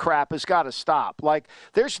receiver crap has got to stop. Like,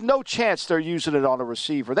 there's no chance they're using it on a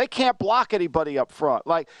receiver. They can't block anybody up front.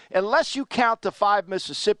 Like, unless you count the 5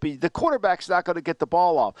 Mississippi, the quarterback's not going to get the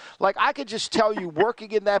ball off. Like, I could just tell you,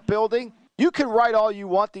 working in that building. You can write all you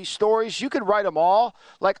want, these stories. You can write them all.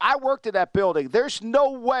 Like, I worked in that building. There's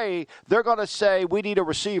no way they're going to say we need a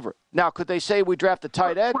receiver. Now, could they say we draft a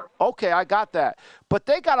tight end? Okay, I got that. But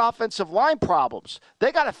they got offensive line problems.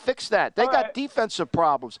 They got to fix that. They got defensive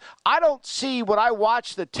problems. I don't see when I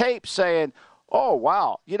watch the tape saying, oh,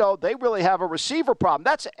 wow, they really have a receiver problem.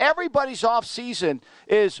 That's everybody's offseason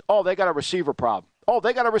is, oh, they got a receiver problem. Oh,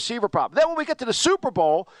 they got a receiver problem. Then when we get to the Super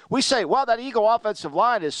Bowl, we say, well, that Eagle offensive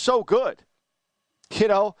line is so good.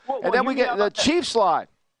 And then we get the Chiefs line.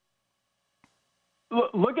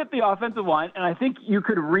 Look at the offensive line, and I think you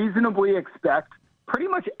could reasonably expect pretty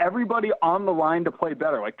much everybody on the line to play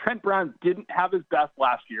better. Like, Trent Brown didn't have his best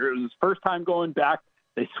last year. It was his first time going back.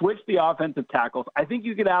 They switched the offensive tackles. I think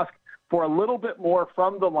you could ask for a little bit more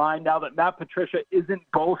from the line now that Matt Patricia isn't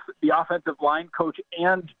both the offensive line coach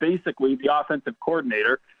and basically the offensive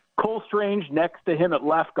coordinator. Cole Strange next to him at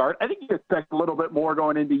left guard. I think you expect a little bit more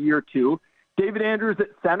going into year 2. David Andrews at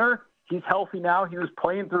center. He's healthy now. He was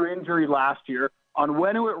playing through injury last year.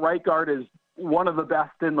 Onwenu at right guard is one of the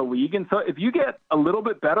best in the league. And so if you get a little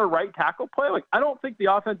bit better right tackle play, like, I don't think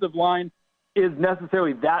the offensive line is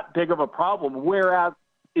necessarily that big of a problem. Whereas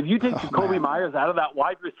if you take Jacoby Myers out of that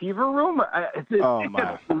wide receiver room, it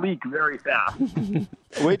gets to leak very fast.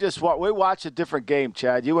 We watch a different game,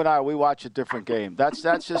 Chad. You and I, we watch a different game. That's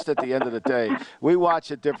just at the end of the day. We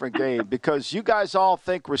watch a different game because you guys all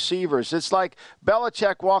think receivers. It's like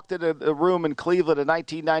Belichick walked into the room in Cleveland in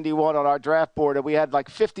 1991 on our draft board, and we had like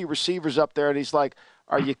 50 receivers up there, and he's like,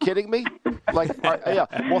 are you kidding me?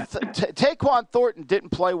 Taquan Thornton didn't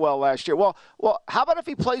play well last year. Well, how about if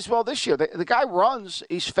he plays well this year? The guy runs.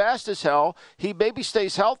 He's fast as hell. He maybe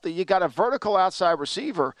stays healthy. You got a vertical outside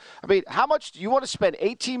receiver. I mean, how much do you want to spend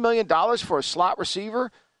 $18 million for a slot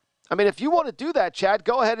receiver? I mean, if you want to do that, Chad,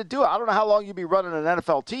 go ahead and do it. I don't know how long you'll be running an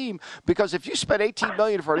NFL team because if you spend $18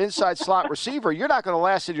 million for an inside slot receiver, you're not going to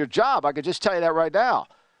last in your job. I can just tell you that right now.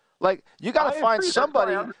 Like, you got to find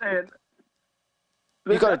somebody.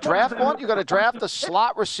 You're going to draft one? You're going to draft a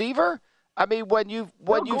slot receiver? I mean, when you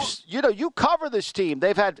cover this team.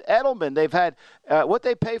 They've had Edelman. They've had what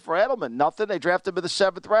they pay for Edelman? Nothing. They drafted him in the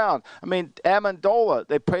 7th round. I mean, Amendola.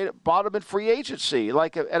 They bought him in free agency,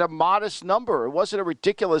 like at a modest number. It wasn't a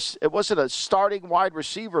ridiculous. It wasn't a starting wide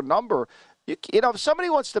receiver number. If somebody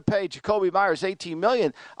wants to pay Jacoby Myers $18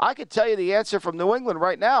 million, I could tell you the answer from New England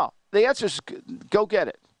right now. The answer is go get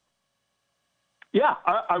it. Yeah,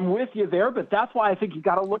 I'm with you there, but that's why I think you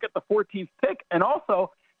got to look at the 14th pick. And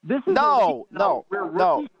also, this is no.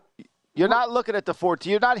 You're not looking at the 14th.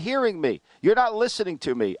 You're not hearing me. You're not listening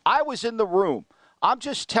to me. I was in the room. I'm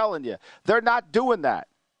just telling you, they're not doing that.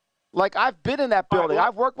 Like, I've been in that building.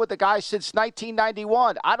 I've worked with the guy since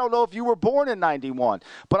 1991. I don't know if you were born in 91,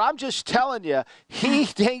 but I'm just telling you, he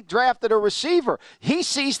ain't drafted a receiver. He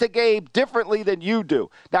sees the game differently than you do.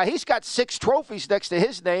 Now, he's got 6 trophies next to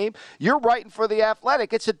his name. You're writing for The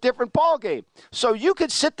Athletic. It's a different ballgame. So you could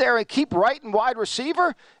sit there and keep writing wide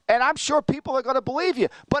receiver, and I'm sure people are going to believe you,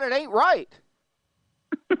 but it ain't right.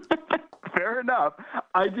 Fair enough.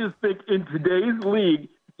 I just think in today's league,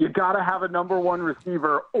 you got to have a number 1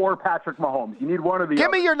 receiver or Patrick Mahomes. You need one of the Give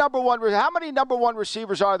me your number 1. How many number 1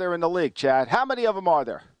 receivers are there in the league, Chad? How many of them are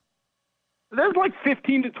there? There's like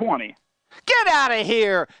 15 to 20. Get out of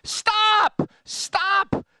here. Stop.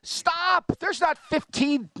 There's not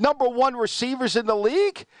 15 number 1 receivers in the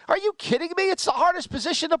league. Are you kidding me? It's the hardest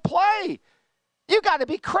position to play. You got to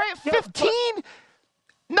be crazy. 15?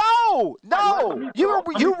 No.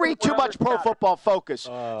 You read too much Pro Football Focus.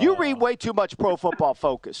 You read way too much Pro Football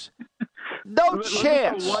Focus. No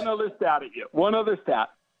chance. One other stat.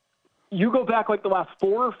 You go back like the last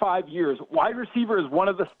 4 or 5 years, wide receiver is one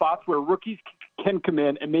of the spots where rookies can come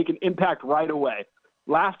in and make an impact right away.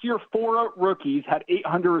 Last year, 4 rookies had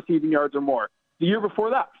 800 receiving yards or more. The year before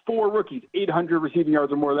that, 4 rookies, 800 receiving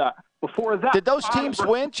yards or more than that. Before that, did those teams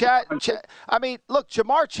win, Chad? I mean, look,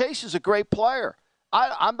 Jamar Chase is a great player.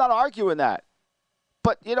 I'm not arguing that.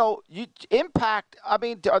 But, impact, I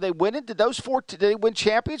mean, are they winning? Did they win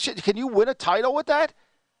championships? Can you win a title with that?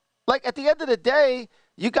 Like, at the end of the day,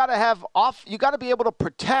 you got to be able to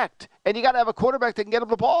protect, and you got to have a quarterback that can get them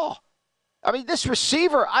the ball. I mean, this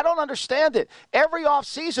receiver, I don't understand it. Every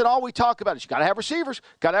offseason, all we talk about is you got to have receivers,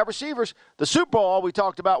 The Super Bowl, all we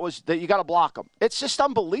talked about was that you got to block them. It's just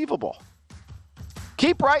unbelievable.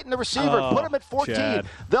 Keep writing the receiver. Put him at 14. Chad.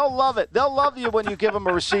 They'll love it. They'll love you when you give them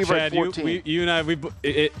a receiver Chad, at 14. you and I,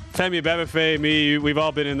 Femi Abebefe, me, we've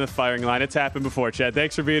all been in the firing line. It's happened before, Chad.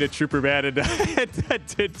 Thanks for being a trooper, man, and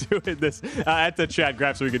doing this at the Chad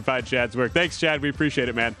Graph so we can find Chad's work. Thanks, Chad. We appreciate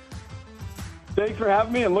it, man. Thanks for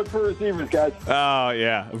having me, and look for receivers, guys. Oh,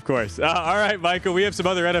 yeah, of course. All right, Michael, we have some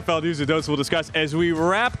other NFL news and notes we'll discuss as we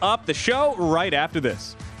wrap up the show right after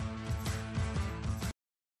this.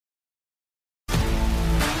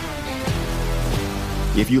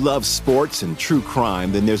 If you love sports and true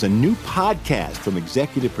crime, then there's a new podcast from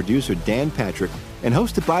executive producer Dan Patrick and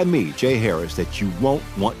hosted by me, Jay Harris, that you won't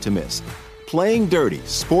want to miss. Playing Dirty: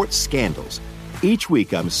 Sports Scandals. Each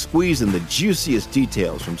week, I'm squeezing the juiciest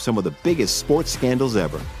details from some of the biggest sports scandals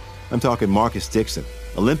ever. I'm talking Marcus Dixon,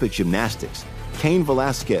 Olympic gymnastics, Cain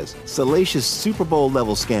Velasquez, salacious Super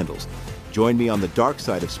Bowl-level scandals. Join me on the dark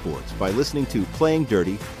side of sports by listening to Playing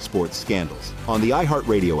Dirty: Sports Scandals on the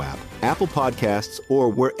iHeartRadio app, Apple Podcasts, or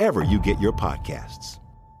wherever you get your podcasts.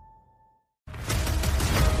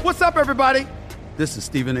 What's up, everybody? This is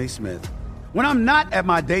Stephen A. Smith. When I'm not at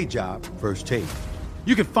my day job, First Take,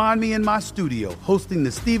 you can find me in my studio hosting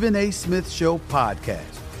the Stephen A. Smith Show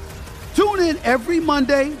podcast. Tune in every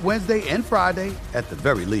Monday, Wednesday, and Friday, at the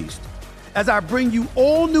very least, as I bring you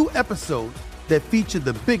all new episodes that feature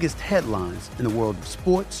the biggest headlines in the world of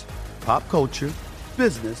sports, pop culture,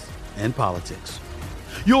 business, and politics.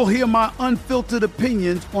 You'll hear my unfiltered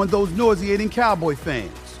opinions on those nauseating Cowboy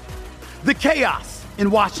fans, the chaos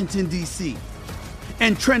in Washington, D.C.,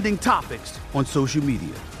 and trending topics on social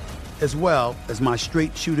media, as well as my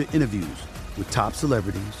straight shooter interviews with top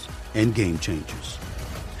celebrities and game changers.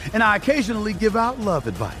 And I occasionally give out love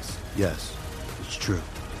advice. Yes, it's true.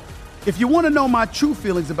 If you want to know my true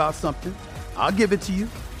feelings about something, I'll give it to you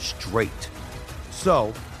straight.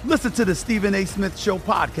 So listen to the Stephen A. Smith Show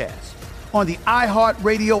podcast on the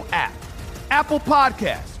iHeartRadio app, Apple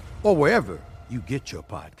Podcasts, or wherever you get your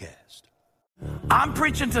podcast. I'm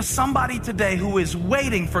preaching to somebody today who is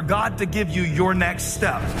waiting for God to give you your next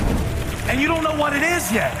step. And you don't know what it is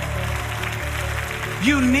yet.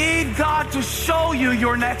 You need God to show you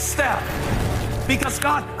your next step. Because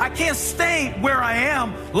God, I can't stay where I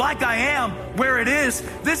am, like I am, where it is.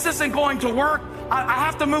 This isn't going to work. I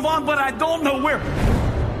have to move on, but I don't know where.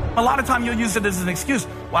 A lot of time you'll use it as an excuse.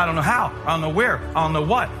 Well, I don't know how. I don't know where. I don't know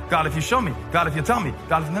what. God, if you show me. God, if you tell me.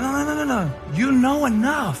 God, if... No. You know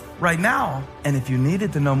enough right now. And if you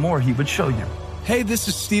needed to know more, he would show you. Hey, this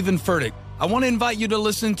is Stephen Furtick. I want to invite you to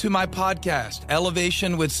listen to my podcast,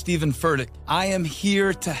 Elevation with Stephen Furtick. I am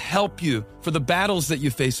here to help you for the battles that you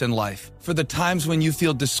face in life, for the times when you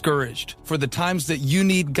feel discouraged, for the times that you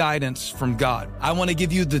need guidance from God. I want to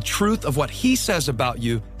give you the truth of what he says about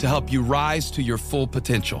you to help you rise to your full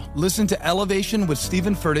potential. Listen to Elevation with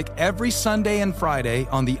Stephen Furtick every Sunday and Friday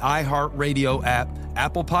on the iHeartRadio app,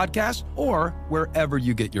 Apple Podcasts, or wherever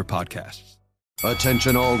you get your podcasts.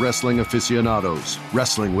 Attention all wrestling aficionados.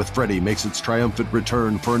 Wrestling with Freddie makes its triumphant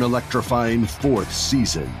return for an electrifying 4th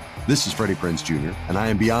season. This is Freddie Prinze Jr., and I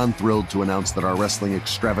am beyond thrilled to announce that our wrestling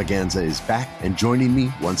extravaganza is back, and joining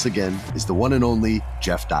me once again is the one and only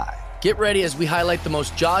Jeff Dye. Get ready as we highlight the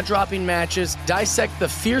most jaw-dropping matches, dissect the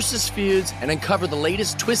fiercest feuds, and uncover the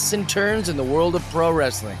latest twists and turns in the world of pro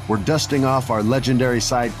wrestling. We're dusting off our legendary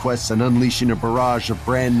side quests and unleashing a barrage of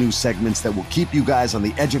brand new segments that will keep you guys on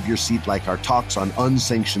the edge of your seat like our talks on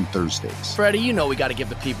Unsanctioned Thursdays. Freddie, you know we got to give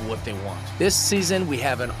the people what they want. This season, we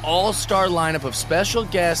have an all-star lineup of special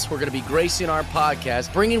guests who are going to be gracing our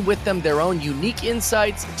podcast, bringing with them their own unique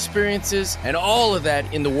insights, experiences, and all of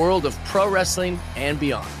that in the world of pro wrestling and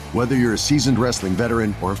beyond. Whether you're a seasoned wrestling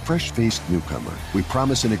veteran or a fresh-faced newcomer, we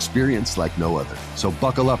promise an experience like no other. So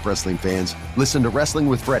buckle up, wrestling fans. Listen to Wrestling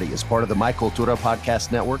with Freddie as part of the My Cultura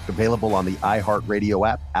Podcast Network, available on the iHeartRadio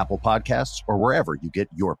app, Apple Podcasts, or wherever you get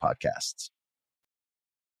your podcasts.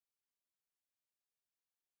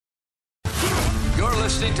 You're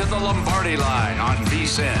listening to The Lombardi Line on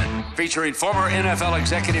VSiN, featuring former NFL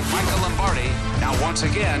executive Michael Lombardi. Now, once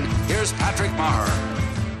again, here's Patrick Maher.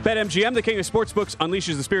 BetMGM, the king of sportsbooks,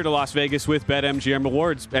 unleashes the spirit of Las Vegas with BetMGM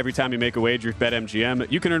Rewards. Every time you make a wager with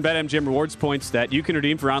BetMGM, you can earn BetMGM Rewards points that you can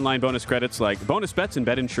redeem for online bonus credits like bonus bets and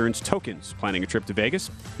bet insurance tokens. Planning a trip to Vegas?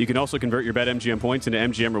 You can also convert your BetMGM points into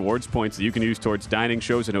MGM Rewards points that you can use towards dining,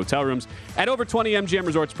 shows, and hotel rooms at over 20 MGM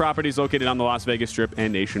Resorts properties located on the Las Vegas Strip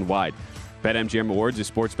and nationwide. BetMGM Rewards is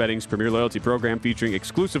sports betting's premier loyalty program featuring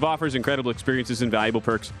exclusive offers, incredible experiences, and valuable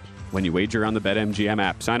perks when you wager on the BetMGM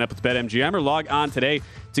app. Sign up with BetMGM or log on today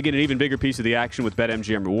to get an even bigger piece of the action with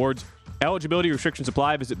BetMGM Rewards. Eligibility restrictions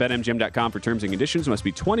apply. Visit BetMGM.com for terms and conditions. Must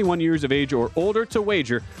be 21 years of age or older to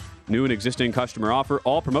wager. New and existing customer offer.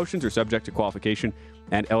 All promotions are subject to qualification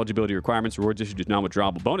and eligibility requirements. Rewards issued as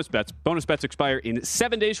non-withdrawable bonus bets. Bonus bets expire in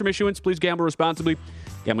 7 days from issuance. Please gamble responsibly.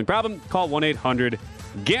 Gambling problem? Call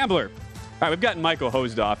 1-800-GAMBLER. All right, we've gotten Michael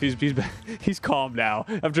hosed off. He's calm now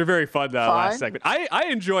after a very fun last segment. I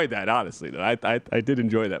enjoyed that, honestly, though. I did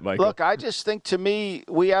enjoy that, Michael. Look, I just think, to me,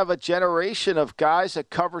 we have a generation of guys that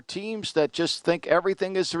cover teams that just think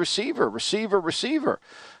everything is receiver.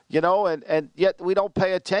 And yet we don't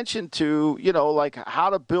pay attention to, like how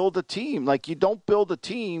to build a team. Like, you don't build a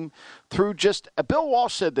team through just – Bill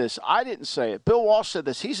Walsh said this. I didn't say it. Bill Walsh said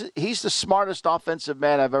this. He's the smartest offensive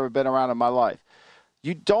man I've ever been around in my life.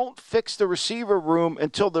 You don't fix the receiver room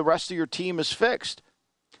until the rest of your team is fixed.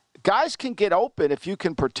 Guys can get open if you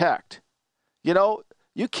can protect.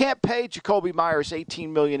 You can't pay Jacoby Myers $18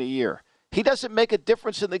 million a year. He doesn't make a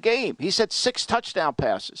difference in the game. He's had 6 touchdown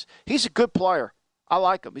passes. He's a good player. I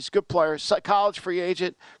like him. He's a good player. College free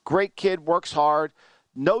agent, great kid, works hard,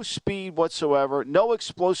 no speed whatsoever, no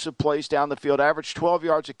explosive plays down the field, average 12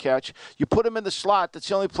 yards a catch. You put him in the slot, that's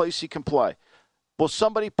the only place he can play. Will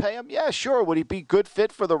somebody pay him? Yeah, sure. Would he be good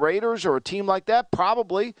fit for the Raiders or a team like that?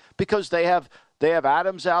 Probably, because they have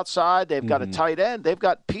Adams outside. They've got a tight end. They've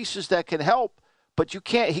got pieces that can help. But he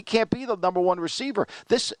can't be the number one receiver.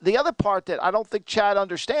 The other part that I don't think Chad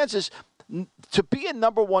understands is to be a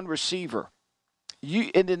number one receiver.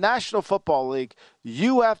 In the National Football League,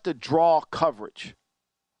 you have to draw coverage.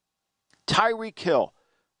 Tyreek Hill,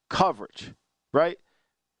 coverage, right?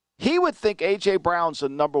 He would think A.J. Brown's the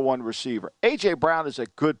number one receiver. A.J. Brown is a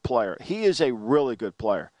good player. He is a really good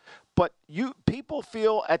player. But people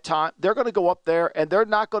feel at times they're going to go up there and they're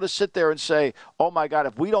not going to sit there and say, oh, my God,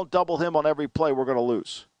 if we don't double him on every play, we're going to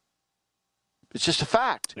lose. It's just a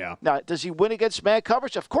fact. Yeah. Now, does he win against man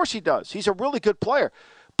coverage? Of course he does. He's a really good player.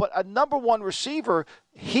 But a number one receiver,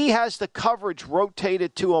 he has the coverage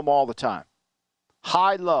rotated to him all the time.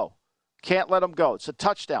 High, low. Can't let him go. It's a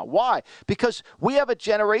touchdown. Why? Because we have a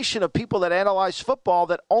generation of people that analyze football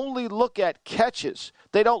that only look at catches.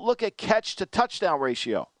 They don't look at catch to touchdown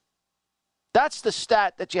ratio. That's the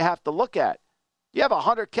stat that you have to look at. You have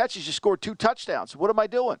 100 catches, you score 2 touchdowns. What am I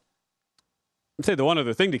doing? I'd say the one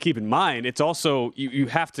other thing to keep in mind, it's also you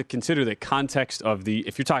have to consider the context of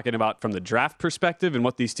if you're talking about from the draft perspective and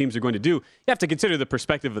what these teams are going to do, you have to consider the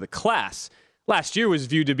perspective of the class. Last year was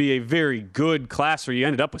viewed to be a very good class where you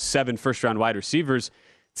ended up with 7 first-round wide receivers.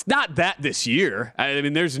 It's not that this year. I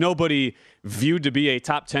mean, there's nobody viewed to be a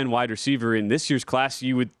top 10 wide receiver in this year's class.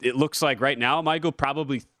 It looks like right now, Michael,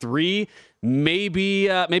 probably 3, maybe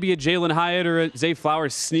a Jalen Hyatt or a Zay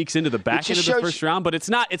Flowers sneaks into the back end of the first round, but it's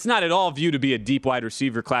not at all viewed to be a deep wide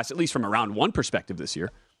receiver class, at least from a round 1 perspective this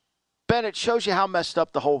year. Ben, it shows you how messed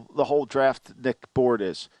up the whole draft board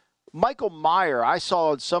is. Michael Mayer, I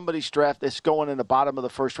saw in somebody's draft that's going in the bottom of the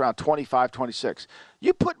first round, 25, 26.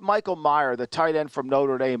 You put Michael Mayer, the tight end from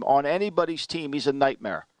Notre Dame, on anybody's team, he's a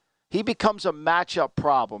nightmare. He becomes a matchup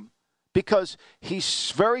problem because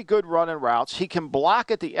he's very good running routes. He can block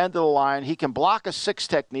at the end of the line. He can block a 6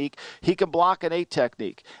 technique. He can block an 8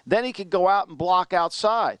 technique. Then he can go out and block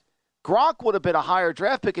outside. Gronk would have been a higher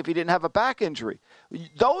draft pick if he didn't have a back injury.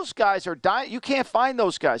 Those guys are dying. You can't find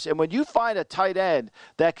those guys. And when you find a tight end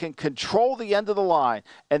that can control the end of the line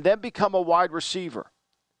and then become a wide receiver,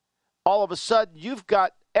 all of a sudden you've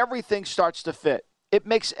got everything starts to fit. It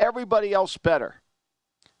makes everybody else better.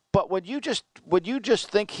 But when you just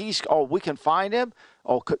think we can find him.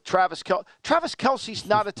 Travis Kelce's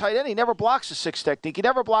not a tight end. He never blocks a 6 technique. He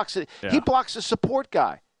never blocks it. Yeah. He blocks a support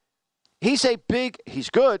guy. He's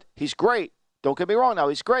good, he's great. Don't get me wrong now,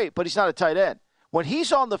 he's great, but he's not a tight end. When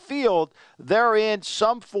he's on the field, they're in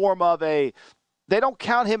some form of they don't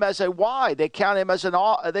count him as a Y, they count him as an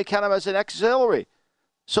auxiliary.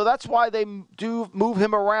 So that's why they do move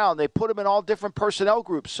him around. They put him in all different personnel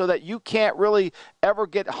groups so that you can't really ever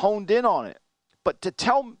get honed in on it. But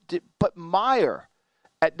Mayer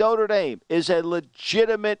at Notre Dame is a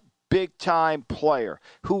legitimate big-time player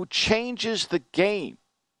who changes the game,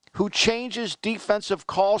 who changes defensive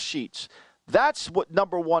call sheets. That's what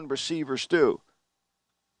number one receivers do.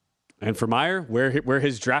 And for Mayer, where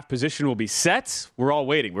his draft position will be set, we're all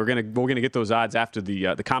waiting. We're gonna get those odds after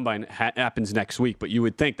the combine happens next week. But you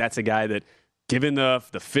would think that's a guy that, given the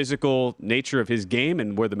physical nature of his game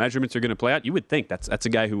and where the measurements are going to play out, you would think that's a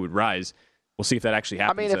guy who would rise we'll see if that actually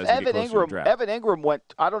happens. I mean, if Evan Ingram went,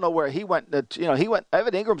 I don't know where he went.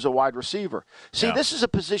 Evan Ingram's a wide receiver. See, This is a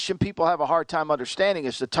position people have a hard time understanding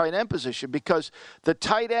is the tight end position because the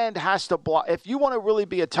tight end has to block. If you want to really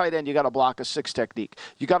be a tight end, you got to block a 6 technique.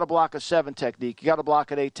 You got to block a 7 technique. You got to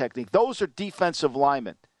block an 8 technique. Those are defensive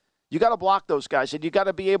linemen. You got to block those guys, and you got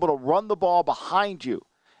to be able to run the ball behind you.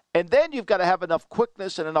 And then you've got to have enough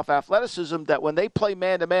quickness and enough athleticism that when they play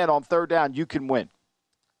man-to-man on third down, you can win.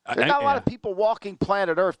 There's not a lot of people walking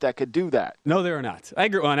planet Earth that could do that. No, there are not.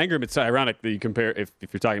 On Ingram, it's ironic that you compare if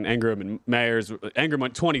you're talking Ingram and Myers. Ingram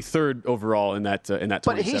went 23rd overall in that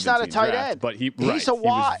 2017 But he's not a tight draft, end. But he's a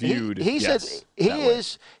wide.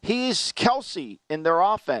 He's Kelsey in their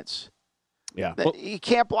offense. Yeah, he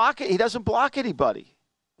can't block it. He doesn't block anybody.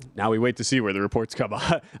 Now we wait to see where the reports come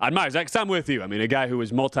on Myers. Because I'm with you. I mean, a guy who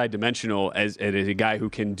is multidimensional as a guy who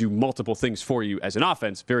can do multiple things for you as an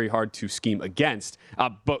offense, very hard to scheme against.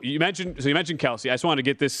 But you mentioned Kelsey. I just wanted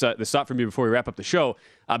to get this thought from you before we wrap up the show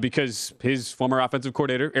because his former offensive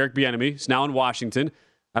coordinator, Eric Bieniemy, is now in Washington.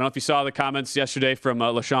 I don't know if you saw the comments yesterday from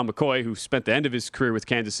LaShawn McCoy, who spent the end of his career with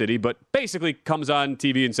Kansas City, but basically comes on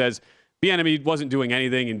TV and says Bieniemy wasn't doing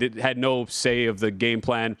anything and had no say of the game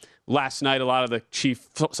plan. Last night, a lot of the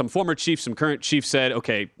some former Chiefs, some current Chiefs said,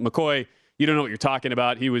 "Okay, McCoy, you don't know what you're talking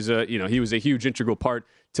about. He was a huge integral part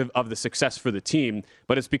of the success for the team."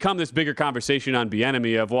 But it's become this bigger conversation on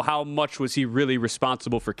Bieniemy of, well, how much was he really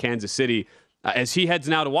responsible for Kansas City as he heads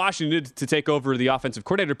now to Washington to take over the offensive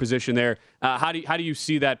coordinator position there? How do you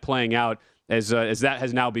see that playing out as that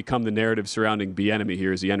has now become the narrative surrounding Bieniemy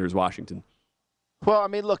here as he enters Washington? Well, I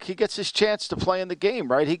mean, look, he gets his chance to play in the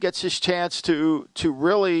game, right? He gets his chance to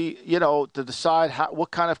really, to decide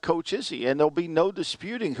what kind of coach is he, and there'll be no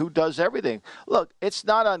disputing who does everything. Look, it's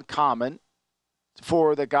not uncommon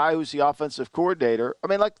for the guy who's the offensive coordinator. I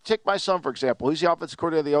mean, like, take my son, for example. He's the offensive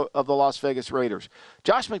coordinator of the Las Vegas Raiders.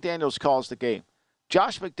 Josh McDaniels calls the game.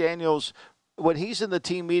 Josh McDaniels, when he's in the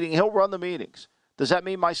team meeting, he'll run the meetings. Does that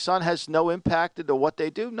mean my son has no impact into what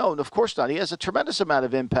they do? No, of course not. He has a tremendous amount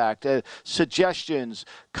of impact, suggestions,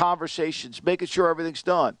 conversations, making sure everything's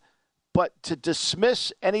done. But to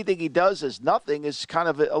dismiss anything he does as nothing is kind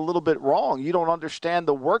of a little bit wrong. You don't understand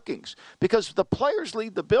the workings because the players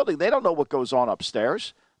leave the building. They don't know what goes on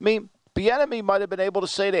upstairs. I mean, Bieniemy might have been able to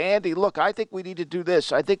say to Andy, look, I think we need to do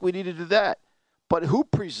this. I think we need to do that. But who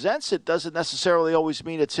presents it doesn't necessarily always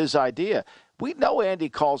mean it's his idea. We know Andy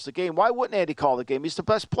calls the game. Why wouldn't Andy call the game? He's the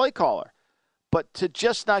best play caller. But to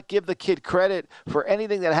just not give the kid credit for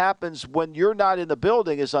anything that happens when you're not in the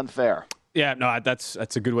building is unfair. Yeah, no, that's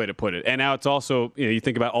a good way to put it. And now it's also, you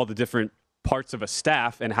think about all the different parts of a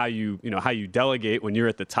staff and how you delegate when you're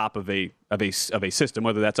at the top of a system,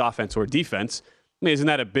 whether that's offense or defense. I mean, isn't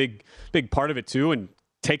that a big part of it too? And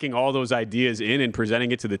taking all those ideas in and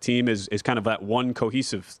presenting it to the team is kind of that one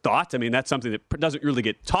cohesive thought. I mean, that's something that doesn't really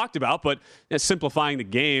get talked about, but simplifying the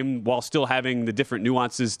game while still having the different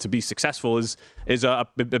nuances to be successful is a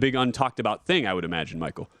big untalked about thing, I would imagine,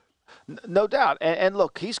 Michael. No doubt. And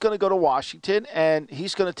look, he's going to go to Washington, and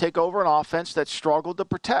he's going to take over an offense that struggled to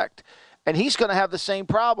protect. And he's going to have the same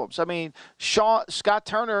problems. I mean, Scott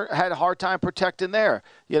Turner had a hard time protecting there.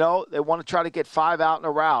 They want to try to get 5 out in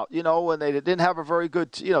a route, and they didn't have a very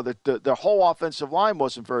good, the whole offensive line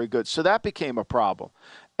wasn't very good. So that became a problem.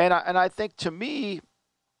 And I think, to me,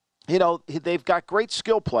 they've got great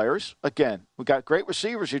skill players. Again, we got great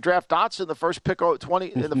receivers. You draft Dotson the first pick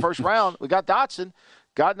 20 in the first round. We got Dotson.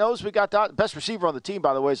 God knows we got Dotson. Best receiver on the team,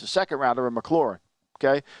 by the way, is the second rounder in McLaurin.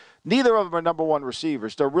 Okay? Neither of them are number one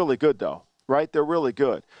receivers. They're really good, though, right? They're really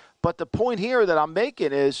good. But the point here that I'm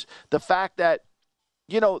making is the fact that,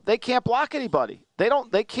 they can't block anybody.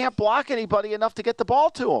 They can't block anybody enough to get the ball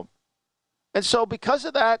to them. And so because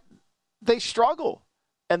of that, they struggle.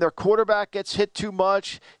 And their quarterback gets hit too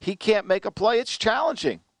much. He can't make a play. It's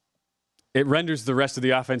challenging. It renders the rest of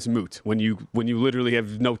the offense moot when you literally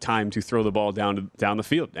have no time to throw the ball down the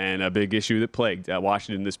field, and a big issue that plagued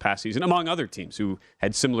Washington this past season, among other teams who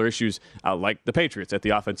had similar issues like the Patriots at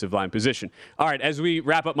the offensive line position. All right, as we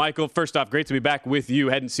wrap up, Michael, first off, great to be back with you.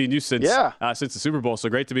 Hadn't seen you since the Super Bowl, so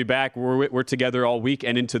great to be back. We're together all week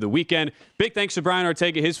and into the weekend. Big thanks to Brian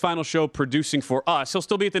Ortega, his final show producing for us. He'll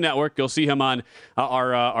still be at the network. You'll see him on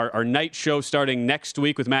our night show starting next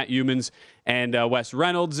week with Matt Humans and Wes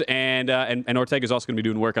Reynolds, and Ortega is also going to be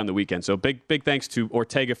doing work on the weekend. So big thanks to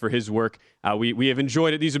Ortega for his work. We have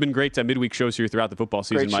enjoyed it. These have been great midweek shows here throughout the football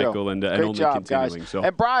season, Michael, and only job, continuing. Guys. So.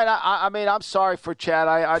 And Brian, I mean, I'm sorry for Chad.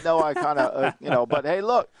 I know I kind of, but hey,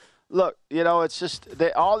 look, Look, it's just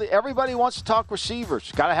everybody wants to talk receivers.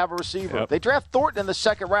 Got to have a receiver. Yep. They draft Thornton in the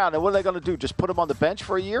second round, and what are they going to do? Just put him on the bench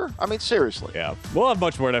for a year? I mean, seriously. Yeah, we'll have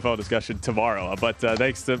much more NFL discussion tomorrow. But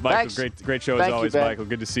thanks to Michael. Thanks. Great show Thank as always, you, Michael.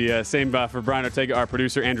 Good to see you. Same for Brian Ortega, our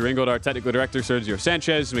producer, Andrew Ingold, our technical director, Sergio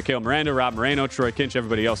Sanchez, Mikhail Miranda, Rob Moreno, Troy Kinch,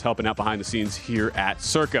 everybody else helping out behind the scenes here at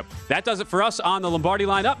Circa. That does it for us on the Lombardi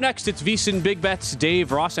line. Up next, it's VSiN Big Bets.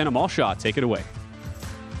 Dave Ross and Amal Shaw. Take it away.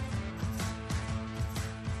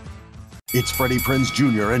 It's Freddie Prinze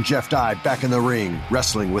Jr. and Jeff Dye back in the ring.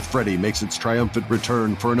 Wrestling with Freddie makes its triumphant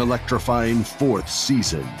return for an electrifying fourth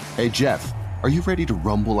season. Hey, Jeff, are you ready to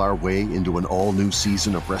rumble our way into an all-new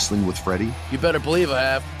season of Wrestling with Freddie? You better believe I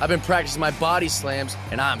have. I've been practicing my body slams,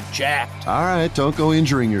 and I'm jacked. All right, don't go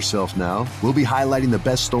injuring yourself now. We'll be highlighting the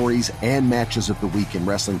best stories and matches of the week in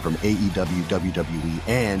wrestling from AEW, WWE,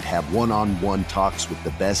 and have one-on-one talks with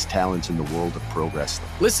the best talents in the world of pro wrestling.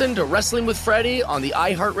 Listen to Wrestling with Freddie on the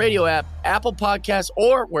iHeartRadio app, Apple Podcasts,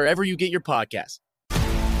 or wherever you get your podcasts.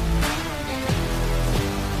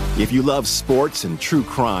 If you love sports and true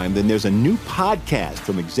crime, then there's a new podcast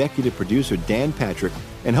from executive producer Dan Patrick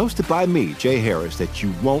and hosted by me, Jay Harris, that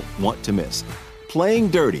you won't want to miss. Playing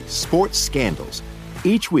Dirty: Sports Scandals.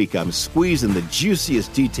 Each week, I'm squeezing the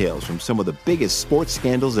juiciest details from some of the biggest sports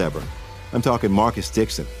scandals ever. I'm talking Marcus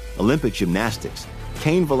Dixon, Olympic gymnastics,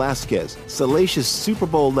 Cain Velasquez, salacious Super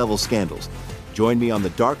Bowl-level scandals. Join me on the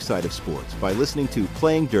dark side of sports by listening to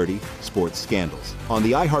Playing Dirty: Sports Scandals on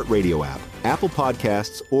the iHeartRadio app, Apple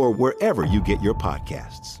Podcasts, or wherever you get your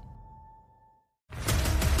podcasts.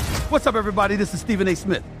 What's up, everybody? This is Stephen A.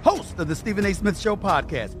 Smith, host of the Stephen A. Smith Show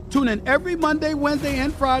podcast. Tune in every Monday, Wednesday,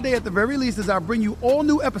 and Friday at the very least as I bring you all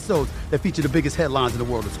new episodes that feature the biggest headlines in the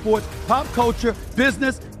world of sports, pop culture,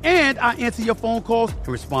 business, and I answer your phone calls and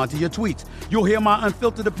respond to your tweets. You'll hear my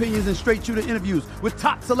unfiltered opinions and straight-shooter interviews with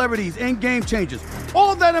top celebrities and game changers.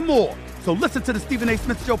 All of that and more. So listen to the Stephen A.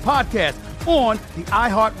 Smith Show podcast on the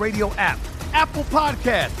iHeartRadio app, Apple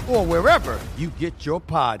Podcasts, or wherever you get your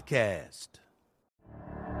podcast.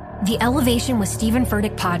 The Elevation with Stephen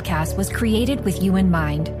Furtick podcast was created with you in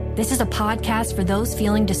mind. This is a podcast for those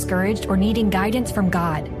feeling discouraged or needing guidance from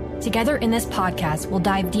God. Together in this podcast, we'll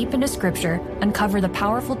dive deep into Scripture, uncover the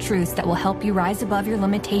powerful truths that will help you rise above your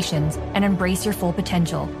limitations and embrace your full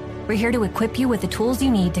potential. We're here to equip you with the tools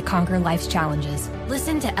you need to conquer life's challenges.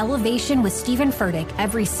 Listen to Elevation with Stephen Furtick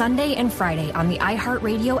every Sunday and Friday on the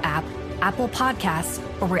iHeartRadio app, Apple Podcasts,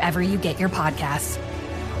 or wherever you get your podcasts.